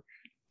pure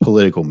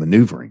political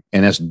maneuvering.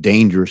 And that's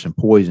dangerous and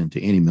poison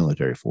to any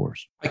military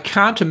force. I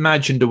can't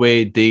imagine the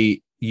way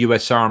the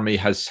US Army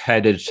has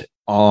headed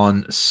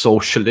on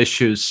social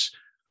issues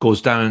goes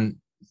down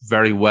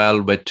very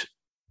well with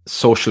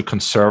social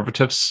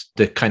conservatives.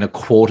 The kind of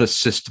quota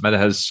system it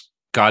has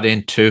got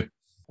into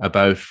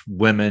about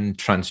women,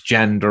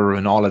 transgender,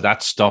 and all of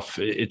that stuff.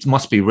 It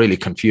must be really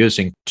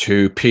confusing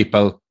to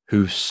people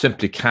who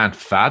simply can't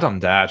fathom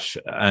that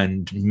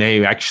and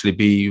may actually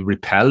be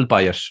repelled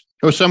by it.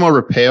 Or some are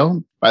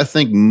repelled. I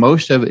think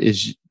most of it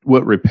is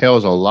what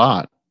repels a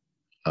lot,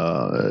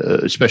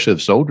 especially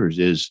of soldiers,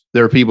 is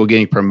there are people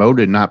getting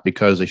promoted not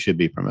because they should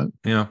be promoted.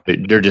 Yeah,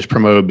 they're just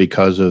promoted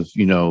because of,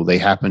 they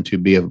happen to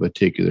be of a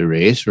particular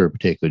race or a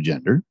particular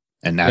gender,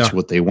 and that's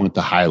what they want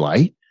to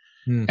highlight.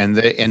 And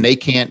they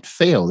can't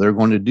fail. They're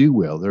going to do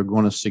well. They're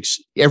going to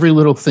succeed. Every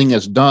little thing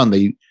that's done,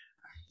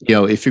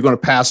 if you're going to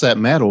pass that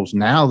medals,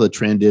 now the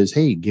trend is,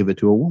 hey, give it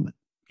to a woman.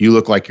 You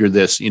look like you're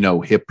this,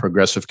 hip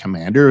progressive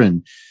commander,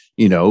 and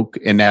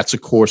that's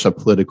of course a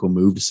political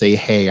move to say,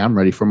 hey, I'm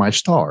ready for my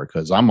star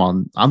because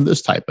I'm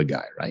this type of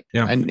guy, right?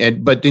 Yeah.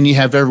 But then you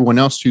have everyone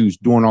else who's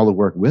doing all the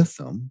work with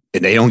them,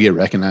 and they don't get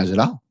recognized at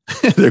all.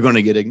 They're going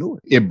to get ignored.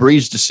 It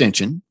breeds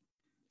dissension,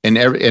 and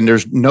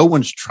there's no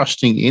one's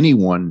trusting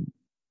anyone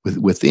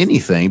with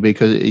anything,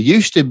 because it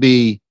used to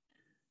be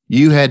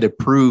You had to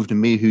prove to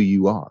me who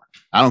you are.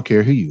 I don't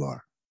care who you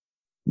are.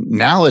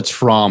 Now it's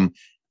from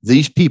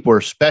these people are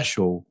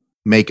special,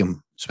 make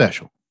them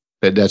special.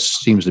 That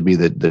seems to be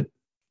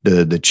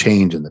the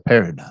change in the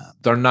paradigm.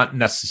 They're not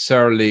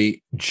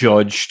necessarily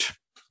judged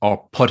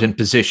or put in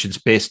positions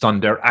based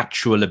on their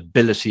actual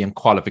ability and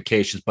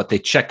qualifications, but they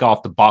check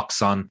off the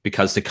box on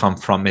because they come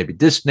from maybe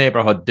this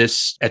neighborhood,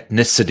 this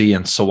ethnicity,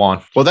 and so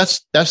on. Well,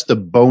 that's the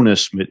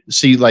bonus.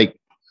 See, like,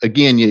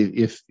 again,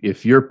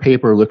 if your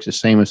paper looks the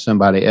same as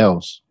somebody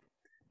else,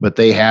 but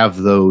they have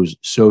those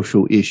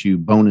social issue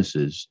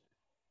bonuses,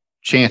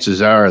 chances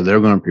are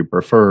they're going to be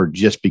preferred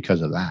just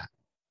because of that.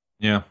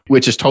 Yeah.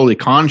 Which is totally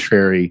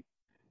contrary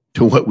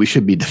to what we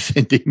should be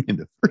defending in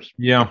the first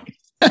place. Yeah.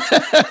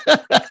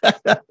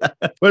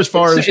 But as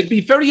far as it'd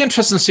be very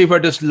interesting to see where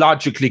this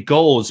logically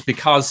goes,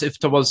 because if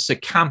there was a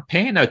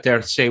campaign out there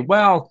to say,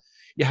 well,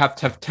 you have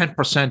to have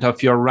 10%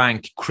 of your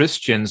rank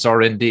Christians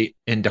or in the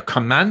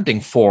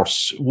commanding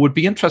force, would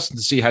be interesting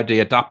to see how they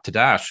adapt to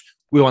that.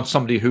 We want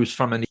somebody who's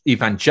from an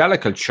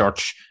evangelical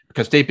church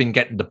because they've been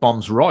getting the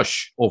bum's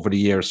rush over the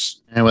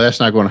years. And well, that's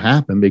not going to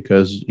happen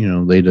because,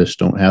 they just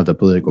don't have the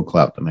political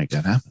clout to make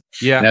that happen.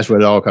 Yeah. And that's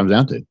what it all comes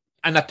down to.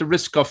 And at the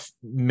risk of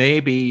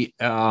maybe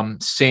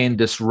saying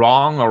this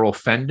wrong or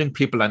offending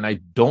people, and I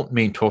don't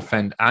mean to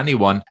offend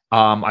anyone,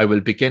 I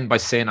will begin by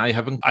saying I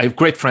have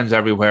great friends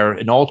everywhere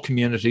in all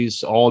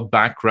communities, all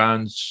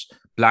backgrounds,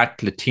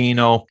 Black,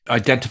 Latino,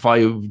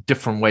 identify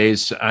different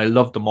ways. I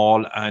love them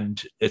all. And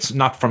it's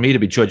not for me to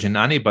be judging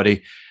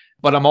anybody,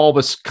 but I'm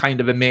always kind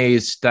of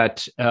amazed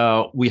that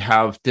we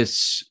have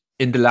this,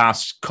 in the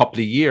last couple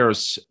of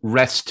years,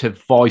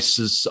 restive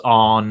voices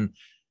on,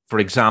 for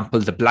example,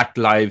 the Black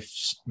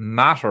Lives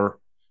Matter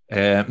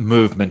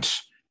movement.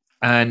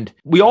 And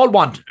we all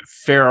want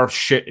fair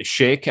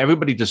shake.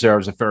 Everybody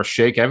deserves a fair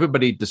shake.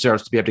 Everybody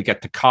deserves to be able to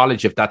get to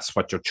college if that's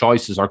what your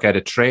choice is, or get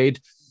a trade.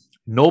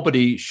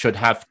 Nobody should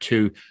have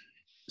to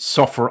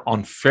suffer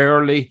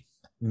unfairly.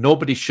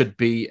 Nobody should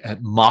be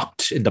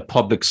mocked in the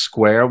public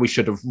square. We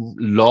should have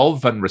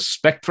love and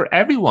respect for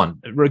everyone,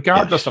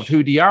 regardless of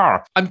who they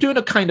are. I'm doing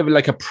a kind of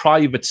like a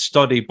private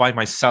study by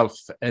myself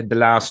in the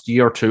last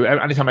year or two.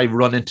 Anytime I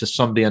run into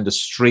somebody on the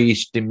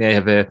street, they may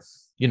have a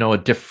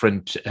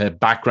different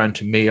background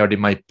to me, or they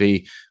might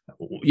be,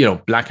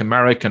 Black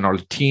American or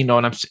Latino,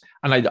 and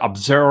I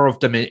observe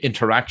them in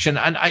interaction,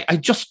 and I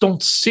just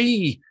don't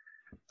see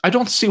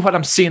what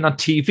I'm seeing on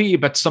TV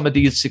about some of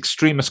these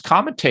extremist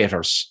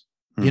commentators.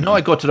 Mm-hmm.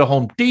 I go to the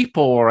Home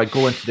Depot or I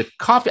go into the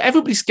coffee.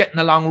 Everybody's getting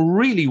along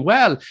really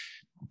well.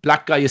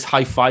 Black guy is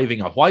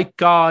high-fiving a white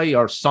guy,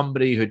 or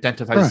somebody who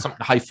identifies as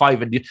something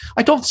high-fiving.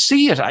 I don't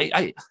see it.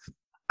 I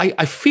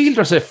feel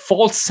there's a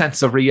false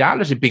sense of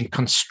reality being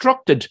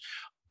constructed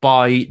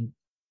by,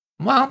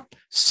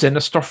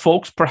 sinister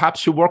folks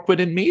perhaps who work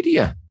within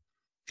media.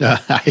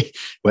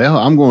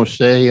 I'm going to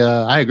say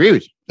I agree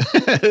with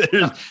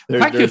you.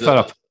 Thank you,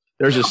 Philip.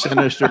 There's a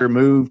sinister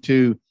move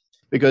to,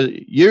 because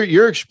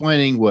you're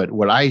explaining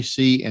what I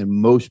see and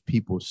most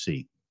people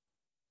see.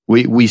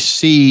 We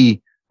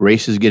see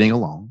races getting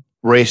along.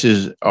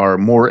 Races are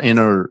more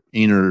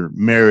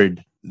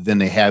intermarried than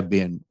they have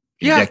been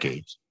in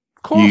decades.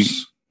 Of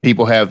course.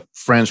 People have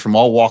friends from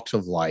all walks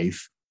of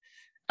life.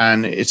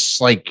 And it's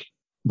like,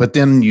 but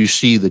then you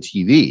see the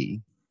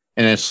TV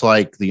and it's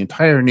like the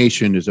entire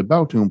nation is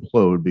about to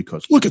implode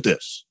because look at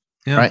this.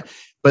 Yeah. Right.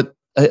 But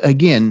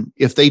again,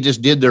 if they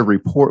just did their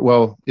report,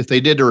 if they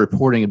did their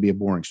reporting, it'd be a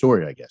boring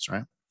story, I guess,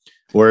 right?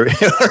 Or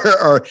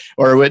it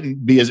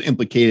wouldn't be as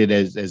implicated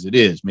as it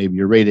is. Maybe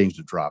your ratings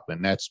would drop,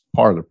 and that's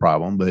part of the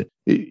problem. But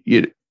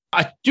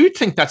I do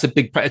think that's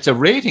it's a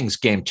ratings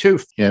game too.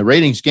 Yeah,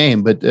 ratings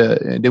game. But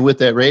with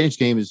that ratings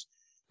game is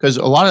because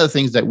a lot of the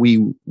things that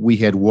we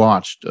had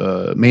watched,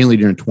 mainly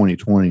during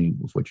 2020,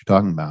 with what you're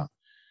talking about,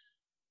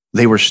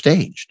 they were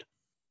staged.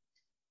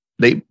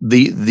 And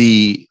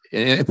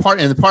part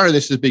of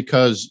this is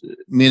because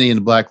many in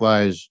the Black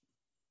Lives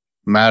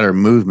Matter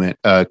movement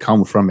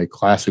come from a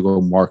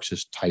classical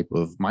Marxist type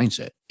of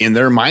mindset. In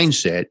their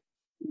mindset,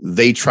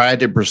 they tried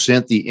to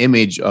present the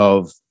image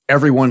of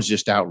everyone's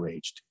just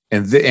outraged.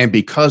 And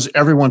because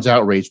everyone's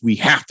outraged, we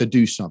have to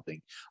do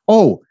something.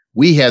 Oh,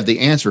 we have the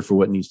answer for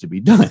what needs to be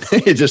done.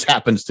 It just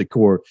happens to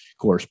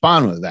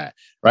correspond with that,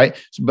 right?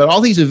 But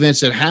all these events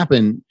that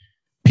happen,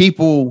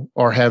 people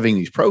are having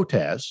these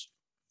protests.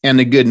 And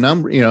a good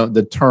number,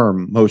 the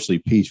term mostly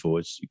peaceful,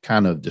 it's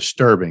kind of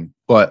disturbing,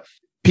 but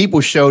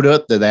people showed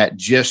up to that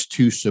just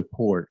to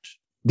support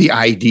the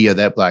idea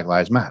that Black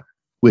Lives Matter,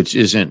 which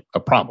isn't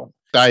a problem.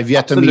 I have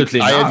yet to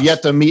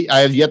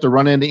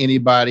run into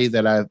anybody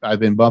that I've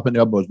been bumping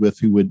elbows with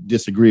who would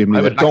disagree with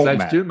me. That Black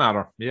lives do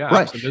matter. Yeah,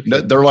 right.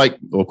 Absolutely. They're like,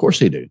 well, of course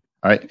they do.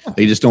 All right. Yeah.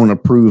 They just don't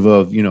approve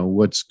of,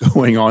 what's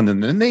going on in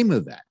the name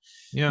of that.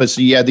 Yeah. But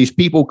so, these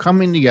people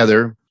coming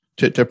together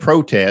to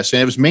protest,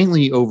 and it was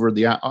mainly over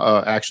the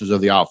actions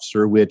of the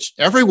officer, which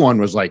everyone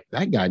was like,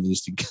 that guy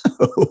needs to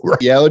go.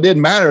 Right? Yeah, it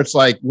didn't matter. It's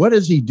like, what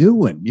is he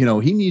doing?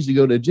 He needs to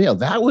go to jail.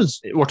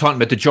 We're talking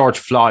about the George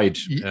Floyd.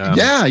 We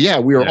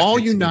were all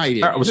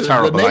united. It was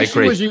terrible. The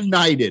nation was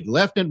united,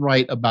 left and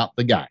right, about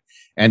the guy.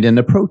 And then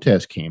the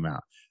protest came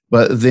out.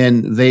 But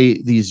then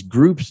these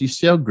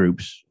cell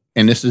groups,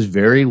 and this is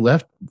very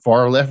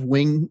far left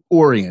wing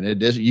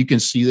oriented. You can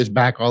see this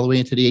back all the way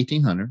into the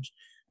 1800s.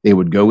 They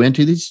would go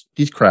into these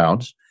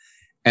crowds,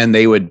 and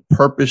they would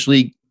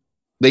purposely,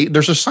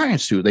 there's a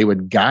science to it. They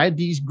would guide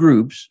these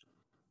groups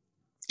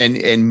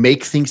and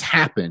make things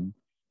happen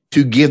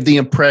to give the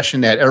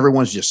impression that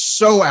everyone's just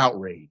so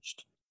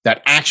outraged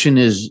that action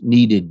is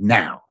needed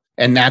now.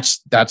 And that's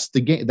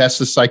the game. That's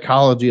the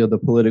psychology of the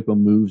political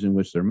moves in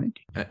which they're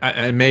making.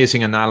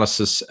 Amazing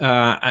analysis.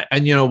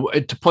 And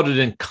to put it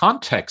in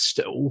context,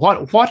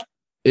 what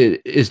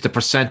is the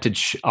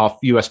percentage of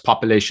U.S.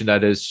 population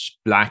that is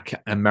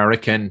Black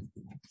American?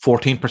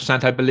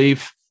 14%, I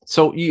believe.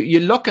 So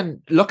you look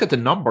at the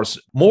numbers.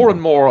 More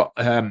and more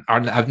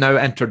have now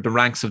entered the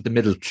ranks of the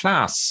middle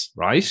class,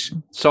 right?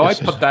 So I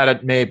put that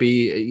at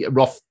maybe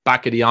rough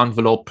back of the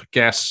envelope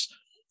guess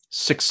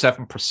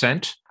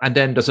 6-7%, and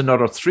then there's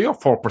another 3 or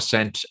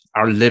 4%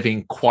 are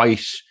living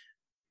quite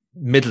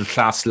middle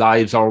class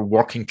lives or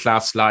working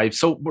class lives.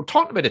 So we're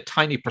talking about a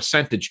tiny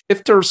percentage.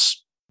 If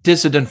there's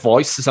dissident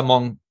voices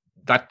among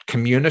that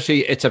community,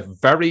 it's a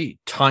very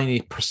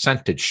tiny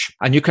percentage,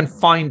 and you can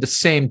find the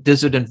same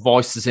dissident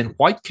voices in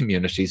white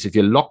communities if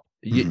you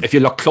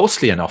look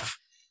closely enough.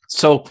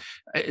 So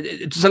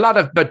there's a lot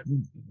of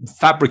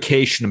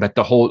fabrication about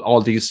all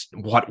these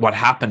what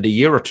happened a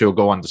year or two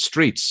ago on the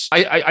streets.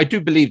 I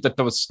do believe that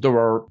there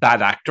were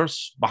bad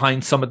actors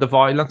behind some of the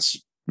violence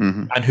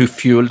and who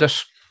fueled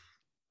it.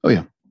 Oh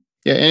yeah,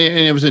 and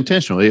it was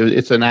intentional.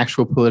 It's an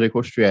actual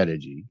political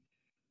strategy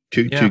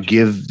to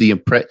give the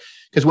impression,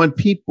 because when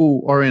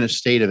people are in a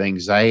state of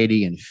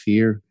anxiety and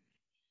fear,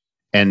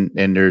 and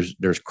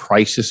there's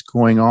crisis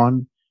going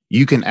on,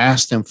 you can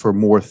ask them for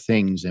more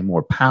things and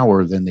more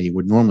power than they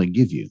would normally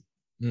give you.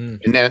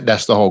 And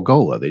that's the whole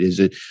goal of it, is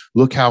that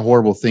look how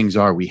horrible things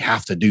are. We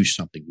have to do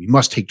something. We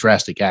must take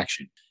drastic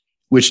action,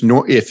 which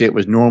if it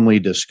was normally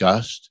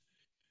discussed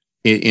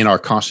in our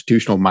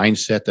constitutional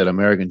mindset that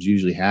Americans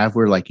usually have,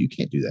 we're like, you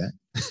can't do that.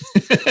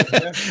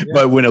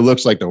 But when it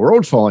looks like the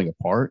world's falling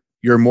apart,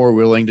 you're more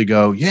willing to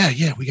go, we got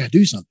to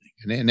do something.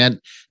 And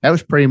that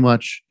was pretty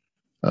much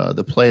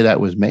the play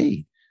that was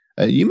made.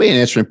 You made an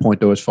interesting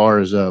point, though, as far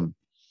as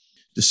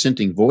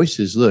dissenting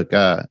voices. Look,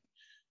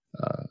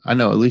 I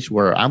know at least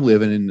where I'm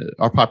living,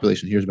 our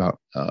population here is about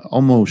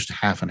almost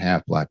half and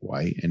half Black,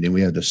 white. And then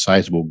we have the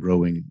sizable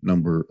growing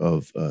number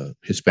of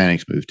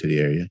Hispanics moved to the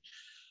area.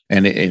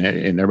 And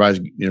everybody's,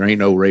 there ain't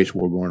no race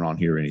war going on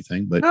here or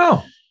anything, but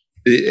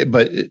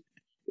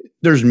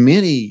there's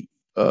many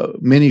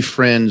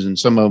friends, and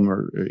some of them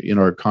are in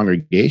our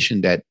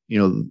congregation that,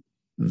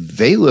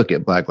 they look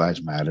at Black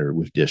Lives Matter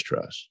with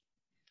distrust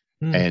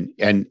and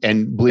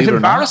believe it or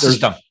not,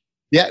 them.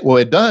 Yeah, well,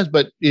 it does,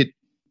 but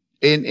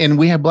and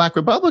we have Black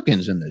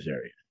Republicans in this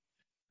area,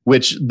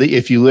 which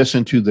if you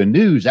listen to the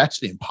news,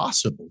 that's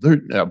impossible.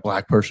 A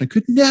Black person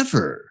could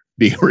never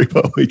be a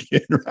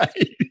Republican,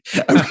 right?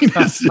 I mean,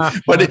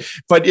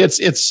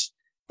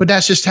 but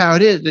that's just how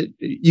it is.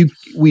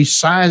 We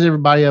size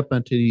everybody up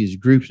into these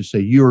groups and say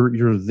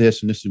you're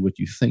this and this is what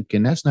you think,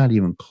 and that's not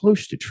even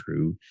close to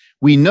true.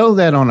 We know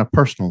that on a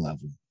personal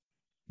level,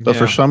 but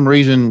for some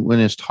reason, when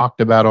it's talked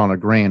about on a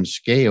grand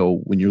scale,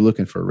 when you're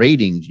looking for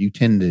ratings, you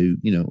tend to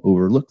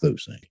overlook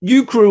those things.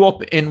 You grew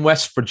up in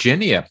West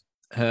Virginia,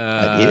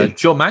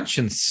 Joe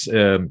Manchin's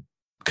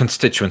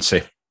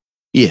constituency.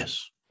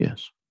 Yes.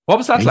 What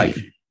was that like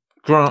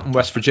growing up in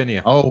West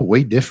Virginia? Oh,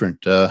 way different.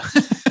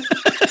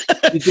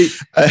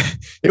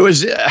 It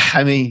was,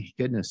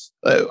 goodness.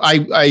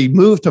 I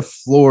moved to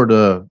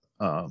Florida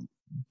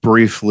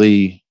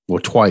briefly,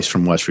 twice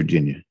from West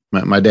Virginia.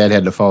 My dad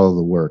had to follow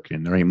the work,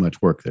 and there ain't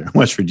much work there in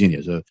West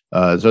Virginia. So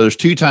there's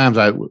 2 times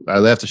I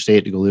left the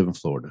state to go live in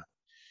Florida.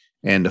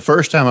 And the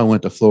first time I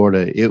went to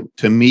Florida,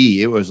 to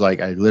me, it was like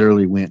I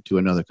literally went to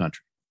another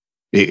country.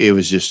 It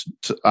was just,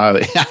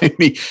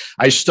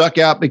 I stuck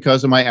out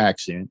because of my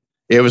accent.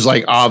 It was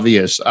like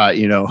obvious,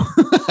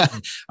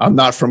 I'm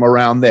not from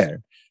around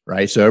there.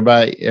 Right. So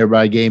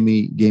everybody gave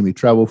me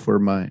trouble for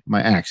my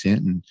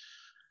accent, and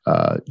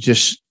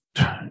it's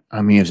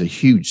a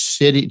huge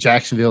city.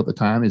 Jacksonville at the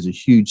time is a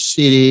huge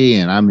city,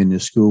 and I'm in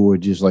this school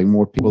with just like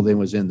more people than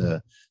was in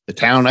the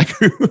town I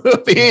grew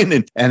up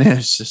in. And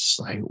it's just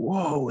like,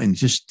 whoa. And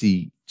just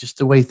the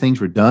way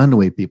things were done, the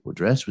way people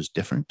dressed was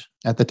different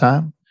at the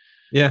time.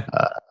 Yeah.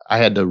 I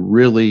had to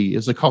really,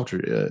 it's a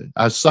culture.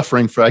 I was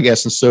suffering for, I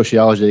guess in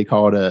sociology, they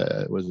call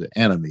it was an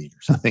enemy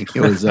or something. It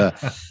was,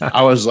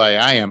 I was like,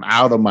 I am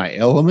out of my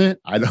element.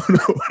 I don't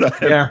know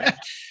what I am.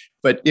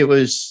 But it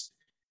was,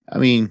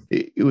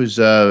 it was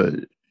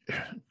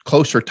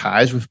closer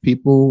ties with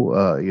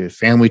people. Your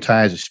family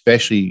ties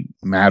especially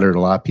mattered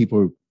a lot.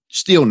 People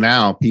still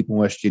now, people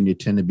in West Virginia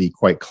tend to be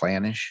quite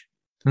clannish.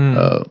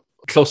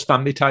 Close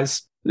family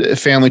ties.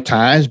 Family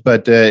ties,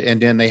 but and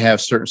then they have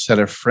a certain set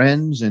of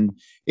friends, and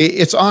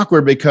it's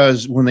awkward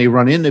because when they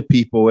run into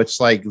people, it's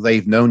like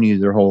they've known you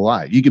their whole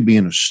life. You could be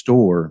in a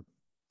store,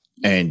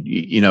 and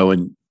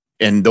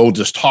and they'll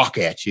just talk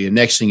at you. And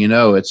next thing you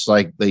know, it's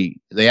like they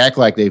act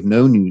like they've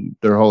known you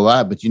their whole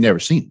life, but you never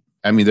seen them.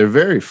 I mean, they're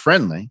very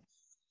friendly,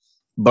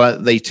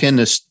 but they tend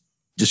to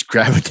just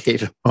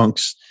gravitate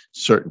amongst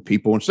certain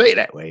people and stay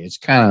that way. It's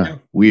kind of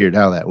weird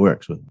how that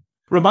works with them.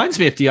 Reminds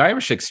me of the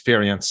Irish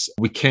experience.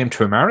 We came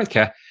to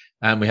America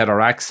and we had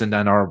our accent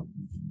and our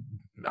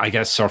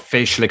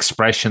facial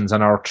expressions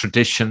and our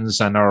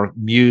traditions and our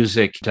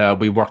music.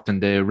 We worked in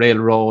the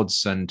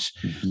railroads and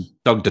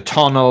dug the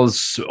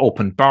tunnels,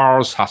 opened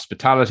bars,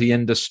 hospitality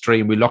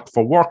industry. And we looked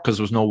for work because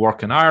there was no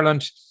work in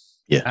Ireland.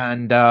 Yeah.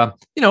 And, a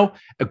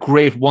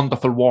great,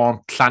 wonderful,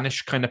 warm,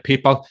 clannish kind of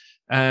people.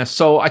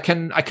 So I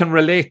can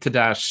relate to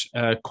that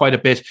quite a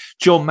bit.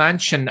 Joe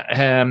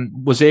Manchin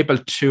was able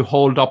to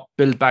hold up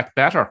Build Back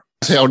Better.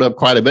 Held up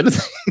quite a bit of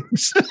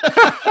things.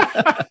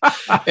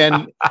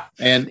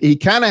 and he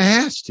kind of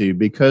has to,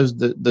 because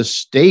the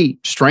state,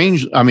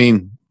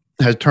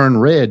 has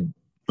turned red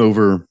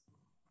over,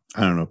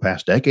 I don't know,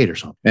 past decade or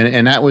something.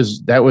 And that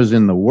was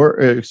in the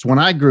works. When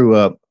I grew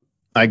up,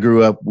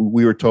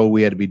 we were told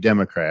we had to be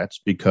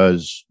Democrats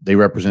because they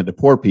represent the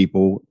poor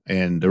people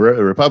and the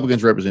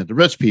Republicans represent the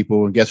rich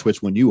people. And guess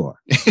which one you are?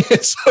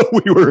 So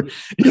we were,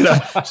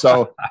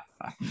 so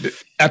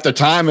at the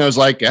time I was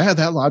like,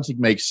 that logic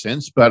makes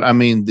sense. But I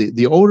mean,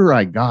 the older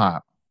I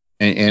got,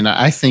 and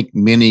I think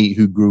many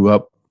who grew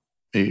up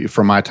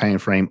from my time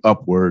frame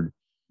upward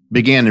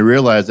began to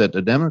realize that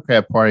the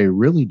Democrat Party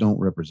really don't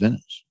represent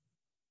us.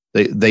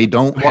 They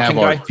don't have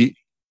our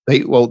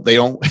they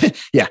don't.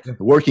 Yeah, the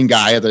working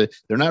guy. They're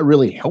not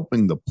really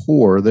helping the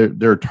poor.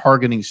 They're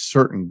targeting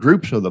certain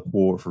groups of the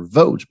poor for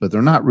votes, but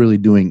they're not really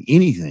doing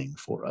anything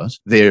for us.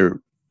 They're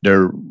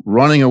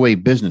running away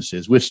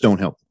businesses, which don't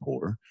help the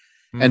poor.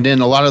 And then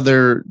a lot of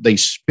they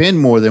spend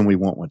more than we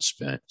want what's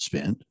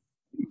spent,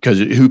 because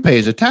who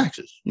pays the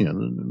taxes? The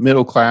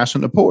middle class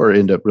and the poor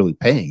end up really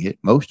paying it,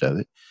 most of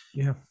it.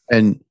 Yeah.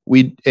 And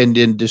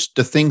then just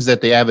the things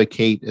that they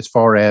advocate as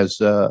far as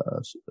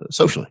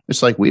socially,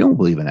 it's like, we don't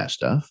believe in that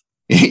stuff.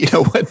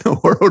 What in the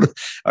world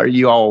are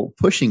you all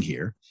pushing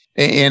here?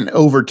 And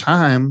over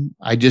time,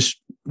 I just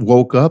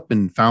woke up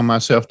and found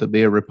myself to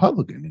be a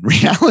Republican in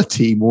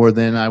reality more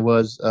than I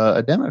was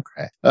a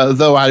Democrat.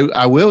 Though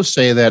I will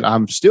say that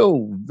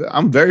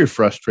I'm very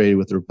frustrated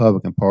with the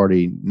Republican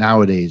Party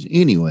nowadays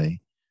anyway.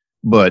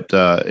 But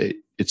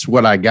it's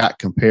what I got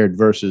compared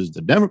versus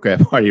the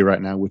Democrat Party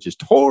right now, which is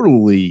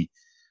totally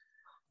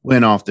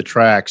went off the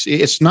tracks.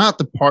 It's not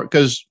the part,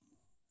 because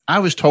I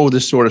was told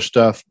this sort of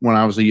stuff when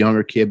I was a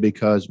younger kid,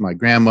 because my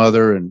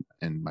grandmother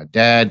and my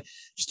dad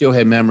still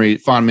had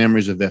fond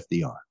memories of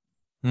FDR.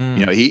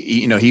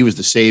 He was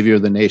the savior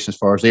of the nation as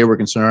far as they were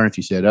concerned. If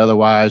you said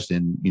otherwise,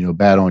 then,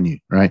 bad on you.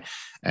 Right.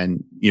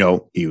 And,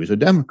 he was a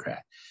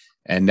Democrat.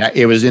 And that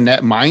it was in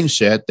that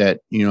mindset that,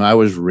 I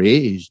was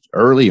raised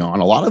early on.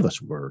 A lot of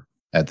us were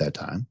at that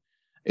time.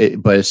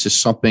 But it's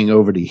just something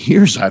over the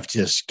years I've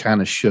just kind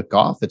of shook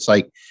off. It's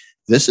like,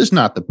 this is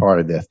not the part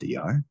of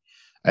FDR.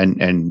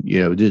 And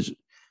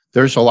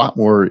there's a lot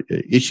more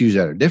issues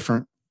that are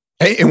different.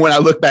 And when I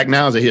look back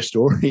now as a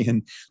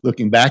historian,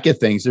 looking back at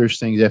things, there's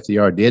things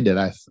FDR did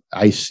that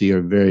I see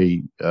are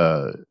very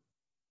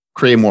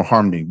create more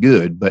harm than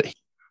good, but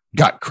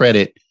got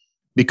credit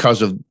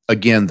because of,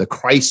 again, the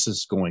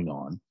crisis going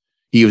on.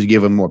 He was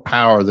given more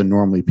power than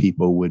normally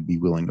people would be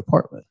willing to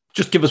part with.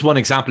 Just give us one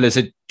example. Is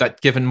it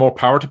that giving more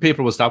power to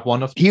people? Was that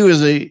one of? He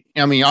was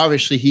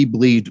obviously he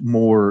believed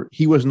more.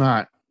 He was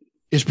not.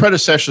 His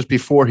predecessors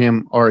before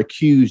him are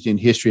accused in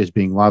history as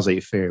being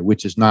laissez-faire,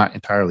 which is not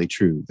entirely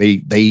true.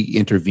 They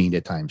intervened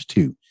at times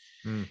too.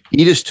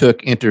 He just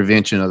took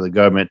intervention of the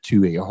government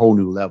to a whole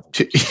new level,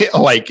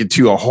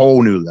 to a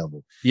whole new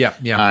level. Yeah.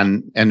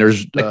 And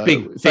there's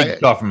big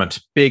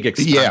government, big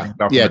expanding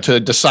government. Yeah, to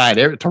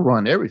decide to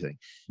run everything.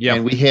 Yeah,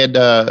 and we had.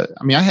 I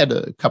had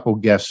a couple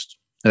guest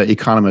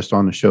economists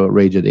on the show at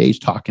Rage of the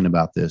Age talking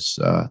about this,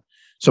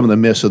 some of the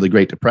myths of the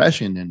Great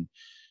Depression,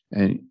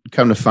 and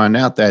come to find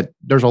out that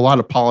there's a lot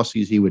of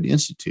policies he would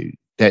institute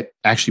that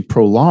actually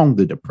prolonged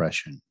the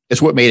Depression.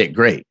 It's what made it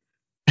great.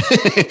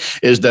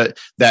 Is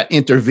that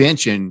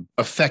intervention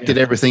affected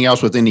everything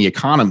else within the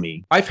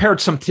economy. I've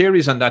heard some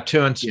theories on that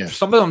too, and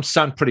some of them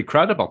sound pretty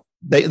credible.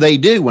 They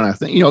do, when I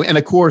think, and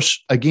of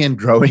course, again,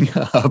 growing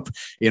up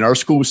in our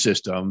school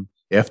system,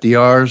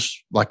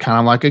 FDR's kind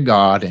of like a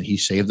god, and he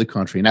saved the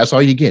country, and that's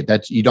all you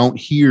get. You don't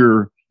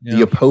hear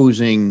the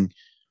opposing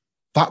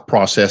thought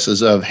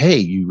processes of, hey,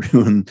 you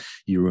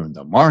ruin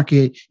the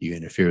market, you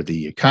interfere with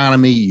the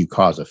economy, you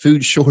cause a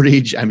food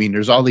shortage. I mean,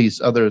 there's all these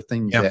other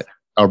things that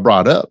are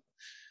brought up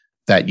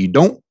that you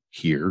don't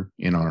hear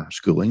in our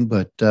schooling,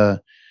 but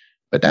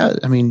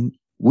that,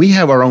 we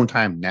have our own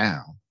time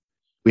now.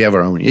 We have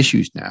our own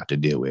issues now to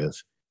deal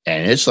with,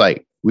 and it's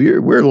like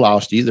we're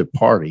lost either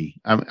party.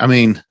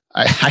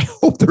 I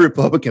hope the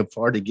Republican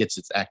Party gets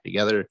its act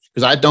together,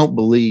 because I don't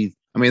believe.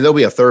 There'll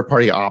be a third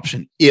party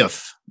option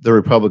if the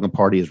Republican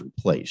Party is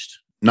replaced.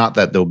 Not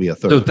that there'll be a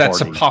third party. So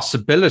that's a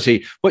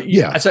possibility. But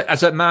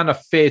as a man of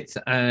faith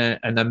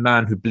and a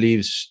man who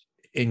believes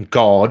in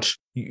God,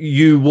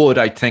 you would,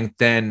 I think,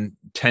 then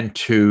tend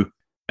to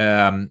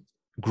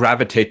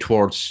gravitate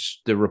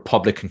towards the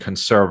Republican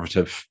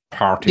conservative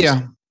parties.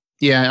 Yeah.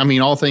 Yeah. I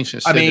mean, all things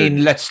considered. I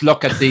mean, let's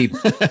look at the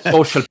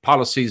social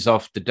policies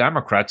of the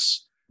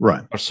Democrats.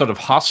 Right. Are sort of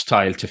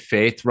hostile to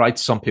faith, right?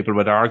 Some people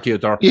would argue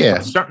they're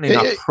certainly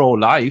not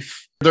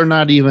pro-life. They're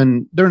not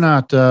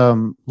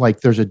like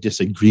there's a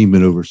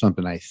disagreement over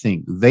something. I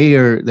think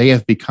they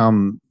have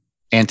become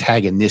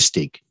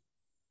antagonistic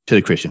to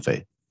the Christian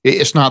faith.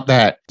 It's not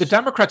that. The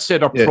Democrats say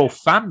they're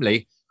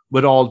pro-family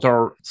with all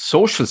their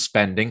social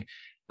spending.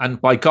 And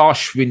by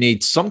gosh, we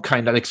need some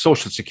kind of like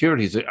Social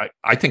Security.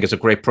 I think it's a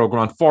great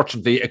program.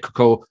 Unfortunately, it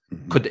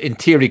could in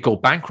theory go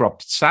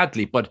bankrupt,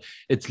 sadly, but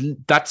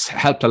that's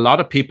helped a lot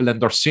of people in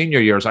their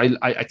senior years.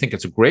 I think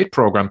it's a great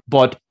program.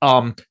 But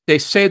they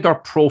say they're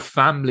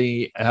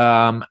pro-family,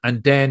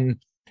 and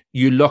then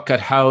you look at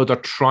how they're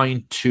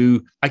trying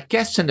to, I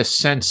guess, in a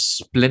sense,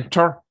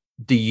 splinter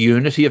the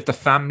unity of the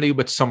family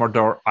with some of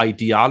their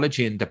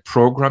ideology and the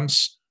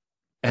programs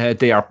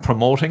they are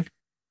promoting.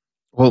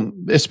 Well,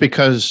 it's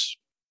because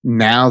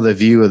now the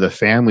view of the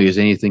family is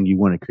anything you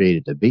want to create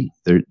it to be.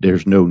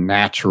 There's no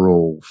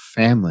natural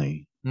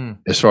family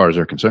as far as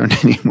they're concerned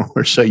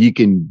anymore. So you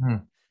can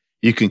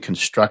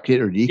construct it,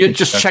 or you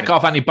just check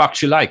off any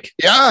box you like.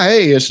 Yeah,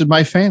 hey, this is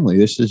my family.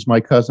 This is my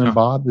cousin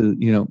Bob.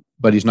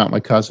 But he's not my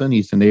cousin.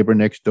 He's the neighbor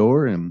next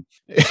door, and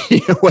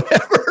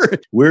whatever.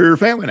 We're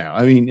family now.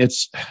 I mean,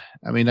 that's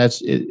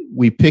it.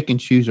 We pick and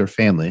choose our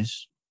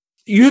families.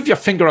 You have your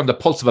finger on the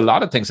pulse of a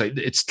lot of things.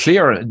 It's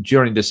clear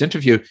during this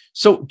interview.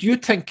 So do you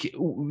think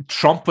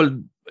Trump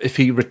will, if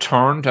he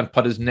returned and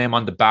put his name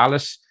on the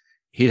ballot,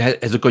 he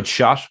has a good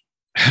shot?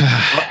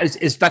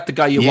 Is that the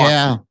guy you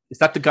want? Is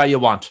that the guy you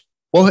want?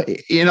 Well,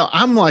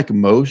 I'm like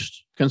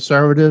most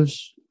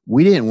conservatives.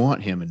 We didn't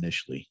want him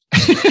initially.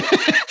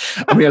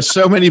 I mean,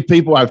 so many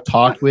people I've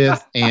talked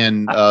with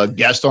and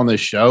guests on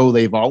this show,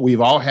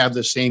 we've all had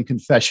the same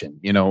confession,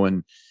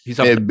 and he's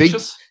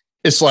ambitious.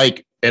 It's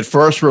like, at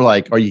first, we're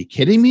like, are you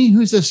kidding me?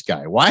 Who's this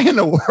guy? Why in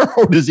the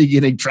world is he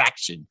getting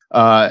traction?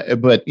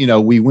 But,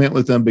 we went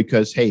with him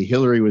because, hey,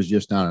 Hillary was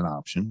just not an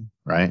option,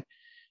 right?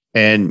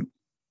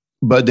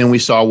 But then we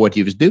saw what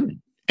he was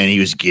doing, and he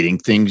was getting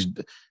things.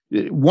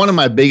 One of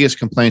my biggest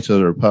complaints of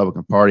the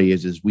Republican Party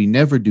is we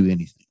never do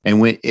anything.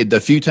 And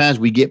the few times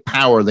we get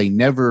power, they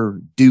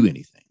never do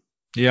anything.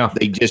 Yeah.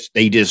 They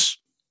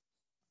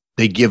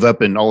give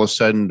up, and all of a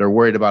sudden they're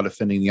worried about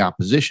offending the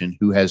opposition,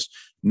 who has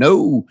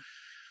no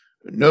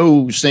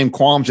same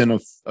qualms in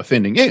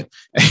offending you.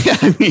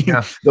 I mean,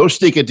 they'll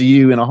stick it to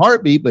you in a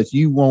heartbeat, but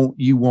you won't,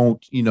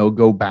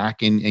 go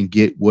back and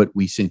get what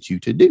we sent you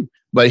to do.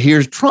 But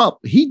here's Trump.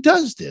 He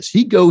does this.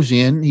 He goes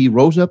in, he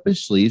rolls up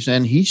his sleeves,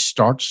 and he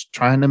starts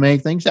trying to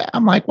make things.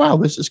 I'm like, wow,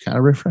 this is kind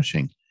of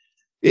refreshing.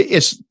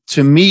 It's,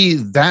 to me,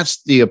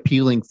 that's the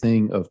appealing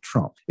thing of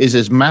Trump. Is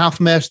his mouth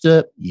messed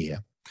up? Yeah.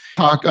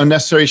 Talk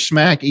unnecessary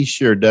smack? He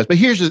sure does. But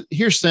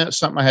here's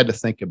something I had to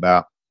think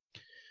about.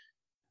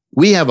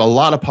 We have a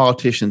lot of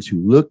politicians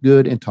who look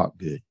good and talk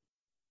good,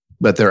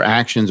 but their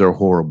actions are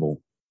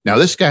horrible. Now,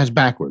 this guy's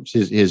backwards.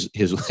 His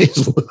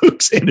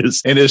looks and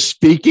his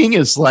speaking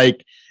is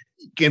like,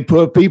 can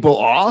put people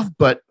off,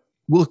 but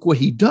look what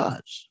he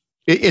does.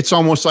 It's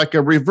almost like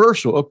a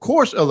reversal. Of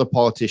course, other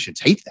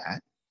politicians hate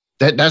that.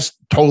 That's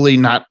totally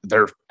not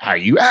how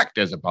you act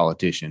as a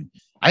politician.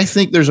 I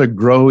think there's a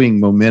growing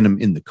momentum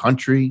in the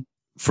country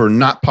for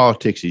not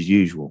politics as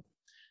usual.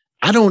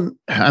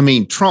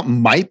 Trump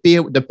might be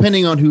able,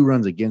 depending on who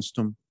runs against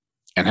him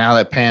and how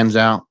that pans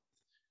out,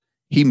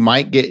 he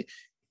might get,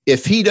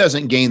 if he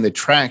doesn't gain the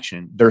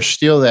traction, there's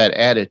still that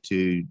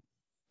attitude,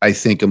 I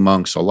think,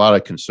 amongst a lot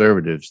of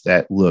conservatives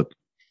that, look,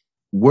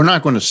 we're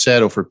not going to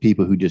settle for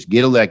people who just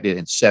get elected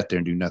and sit there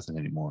and do nothing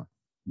anymore.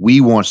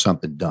 We want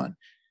something done.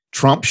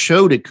 Trump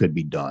showed it could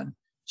be done.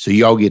 So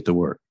y'all get to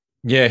work.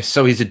 Yeah.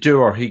 So he's a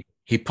doer.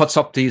 He puts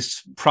up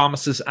these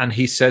promises and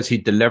he says he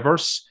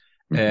delivers.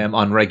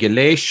 On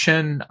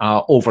regulation,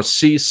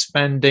 overseas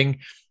spending,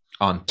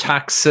 on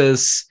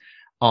taxes,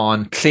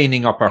 on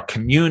cleaning up our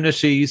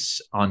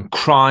communities, on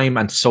crime,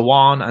 and so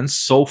on and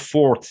so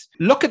forth.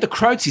 Look at the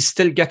crowds he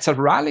still gets at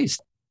rallies.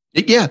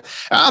 Yeah,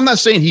 I'm not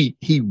saying he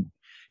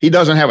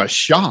doesn't have a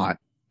shot.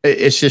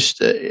 It's just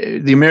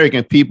the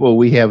American people,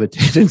 we have a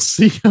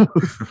tendency of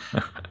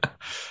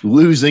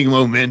losing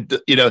momentum.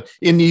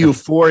 In the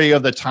euphoria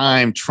of the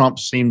time, Trump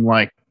seemed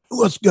like,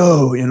 let's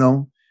go,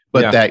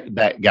 but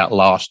that got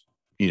lost.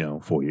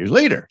 4 years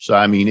later. So,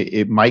 I mean,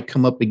 it might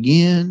come up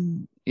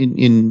again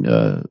in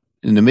the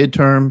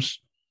midterms,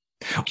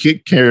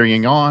 keep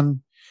carrying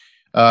on.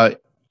 I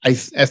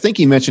think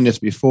he mentioned this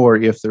before.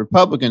 If the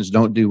Republicans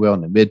don't do well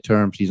in the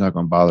midterms, he's not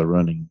going to bother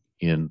running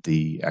in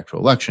the actual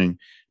election.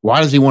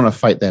 Why does he want to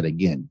fight that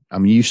again? I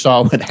mean, you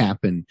saw what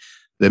happened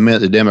the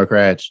minute the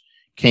Democrats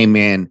came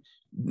in.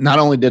 Not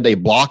only did they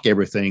block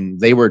everything,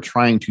 they were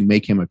trying to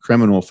make him a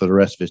criminal for the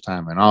rest of his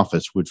time in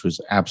office, which was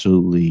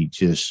absolutely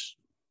just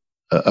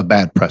a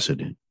bad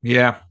precedent.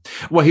 Yeah.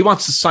 Well, he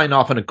wants to sign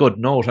off on a good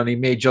note, and he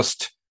may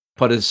just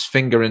put his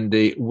finger in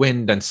the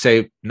wind and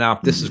say, "No,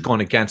 this is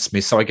going against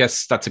me." So I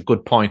guess that's a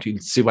good point. He'll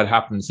see what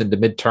happens in the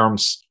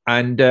midterms,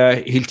 and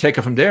he'll take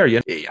it from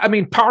there. I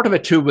mean, part of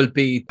it too will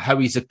be how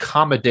he's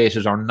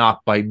accommodated or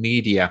not by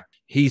media.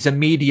 He's a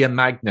media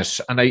magnet,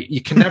 and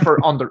you can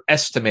never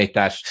underestimate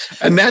that.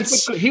 And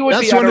that's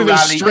one of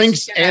his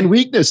strengths and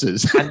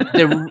weaknesses. And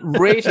the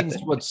ratings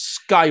would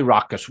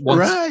skyrocket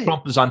once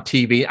Trump is on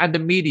TV, and the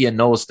media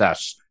knows that.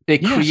 They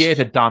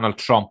created Donald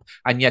Trump,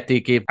 and yet they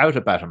gave out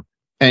about him.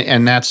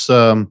 And that's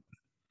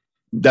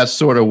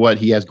sort of what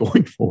he has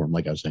going for him,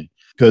 like I was saying,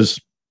 because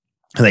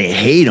they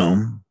hate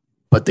him,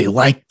 but they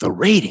like the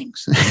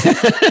ratings.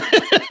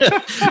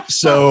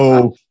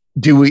 So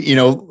do we,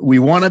 we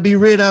want to be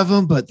rid of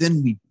him, but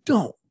then we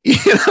don't,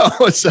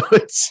 so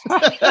it's,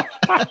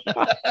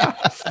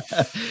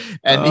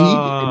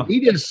 and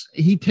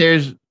he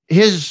tears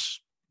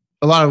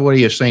a lot of what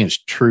he is saying is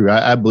true.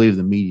 I believe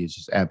the media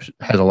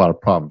has a lot of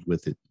problems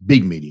with it.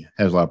 Big media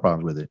has a lot of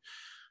problems with it.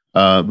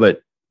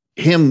 But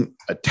him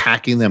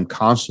attacking them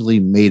constantly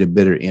made a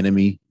bitter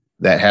enemy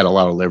that had a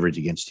lot of leverage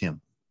against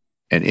him.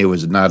 And it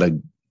was not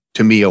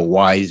to me, a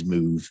wise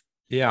move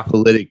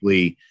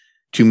politically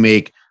to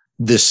make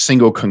this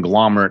single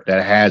conglomerate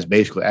that has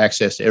basically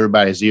access to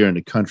everybody's ear in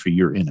the country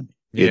your enemy.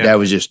 That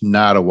was just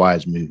not a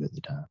wise move at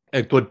the time.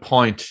 A good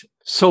point.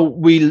 So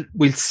we'll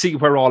see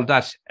where all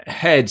that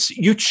heads.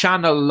 You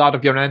channel a lot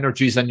of your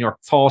energies and your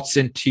thoughts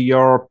into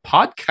your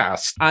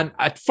podcast. And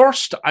at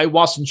first, I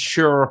wasn't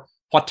sure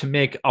what to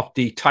make of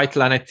the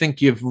title. And I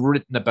think you've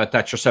written about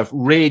that yourself,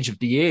 Rage of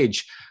the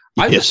Age.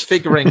 I was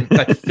figuring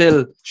that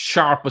Phil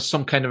Sharp was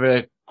some kind of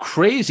a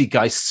crazy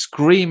guy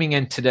screaming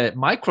into the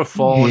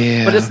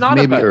microphone, but it's not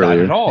about that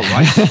at all,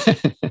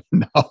 right?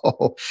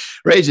 No.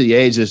 Rage of the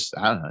Age is,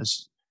 I don't know,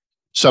 it's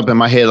something in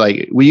my head.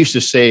 Like we used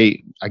to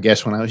say, I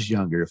guess when I was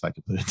younger, if I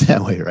could put it that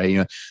way,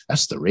 right?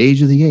 That's the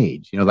rage of the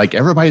age. Like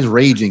everybody's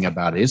raging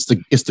about it.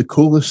 It's the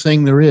coolest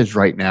thing there is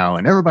right now,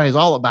 and everybody's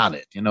all about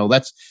it.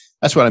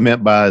 That's what I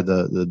meant by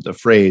the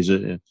phrase.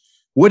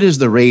 What is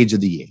the rage of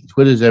the age?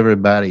 What is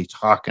everybody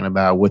talking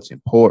about? What's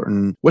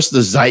important? What's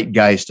the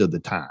zeitgeist of the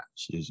times?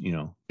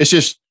 It's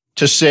just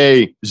to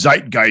say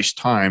Zeitgeist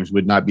Times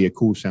would not be a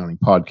cool sounding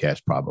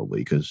podcast,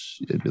 probably, because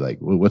it'd be like,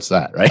 well, what's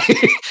that, right?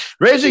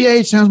 Rage of the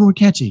Age sounds more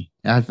catchy.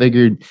 I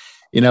figured,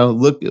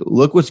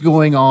 look what's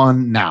going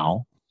on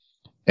now,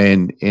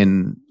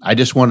 and I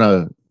just want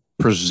to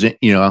present.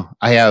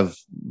 I have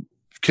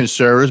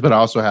conservatives, but I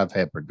also have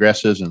had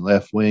progressives and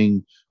left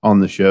wing on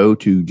the show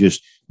to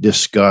just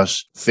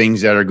discuss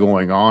things that are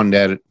going on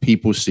that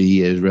people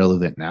see as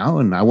relevant now,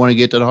 and I want to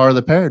get to the heart of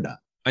the paradigm.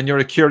 And you're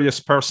a curious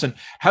person.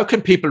 How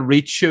can people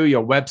reach you?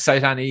 Your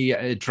website, any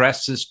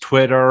addresses,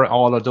 Twitter,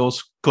 all of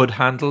those good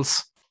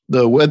handles?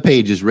 The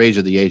webpage is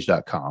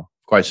rageoftheage.com.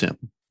 Quite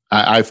simple.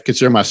 I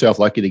consider myself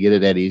lucky to get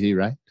it that easy,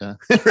 right?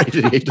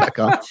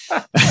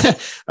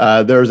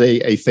 Rageoftheage.com. There's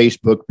a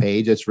Facebook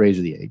page that's Rage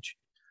of the Age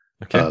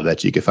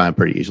that you can find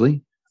pretty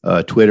easily.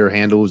 Twitter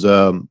handles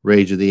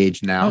Rage of the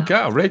Age now.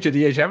 Okay, Rage of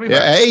the Age everywhere.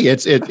 Yeah, hey,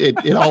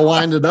 it all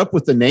winded up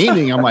with the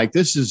naming. I'm like,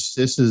 this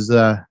is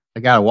I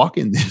got to walk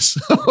in this.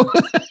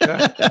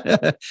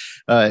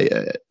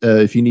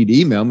 If you need to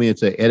email me,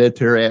 it's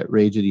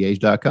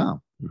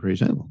editor@rageoftheage.com. Very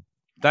simple.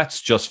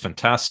 That's just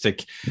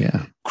fantastic.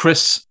 Yeah.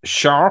 Chris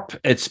Sharp,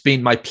 it's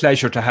been my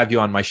pleasure to have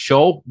you on my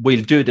show.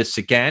 We'll do this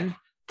again.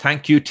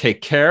 Thank you.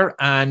 Take care.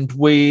 And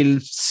we'll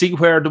see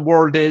where the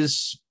world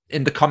is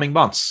in the coming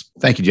months.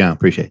 Thank you, John.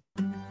 Appreciate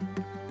it.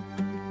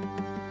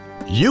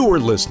 You were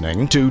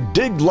listening to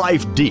Dig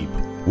Life Deep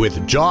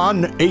with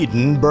John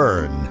Aidan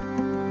Byrne.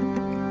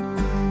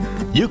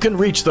 You can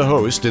reach the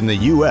host in the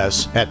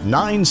U.S. at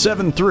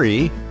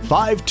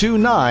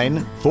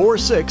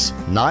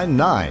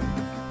 973-529-4699.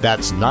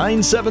 That's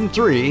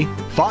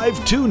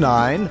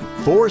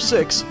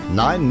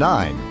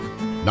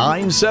 973-529-4699.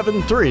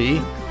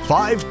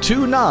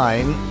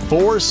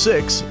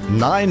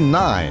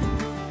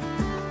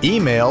 973-529-4699.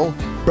 Email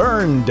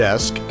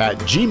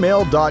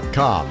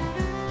byrnedesk@gmail.com.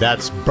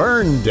 That's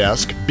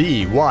byrnedesk,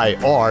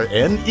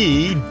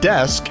 B-Y-R-N-E,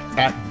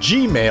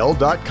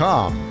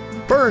 desk@gmail.com.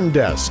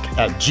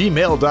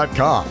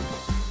 byrnedesk@gmail.com.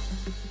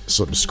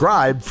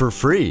 Subscribe for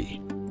free.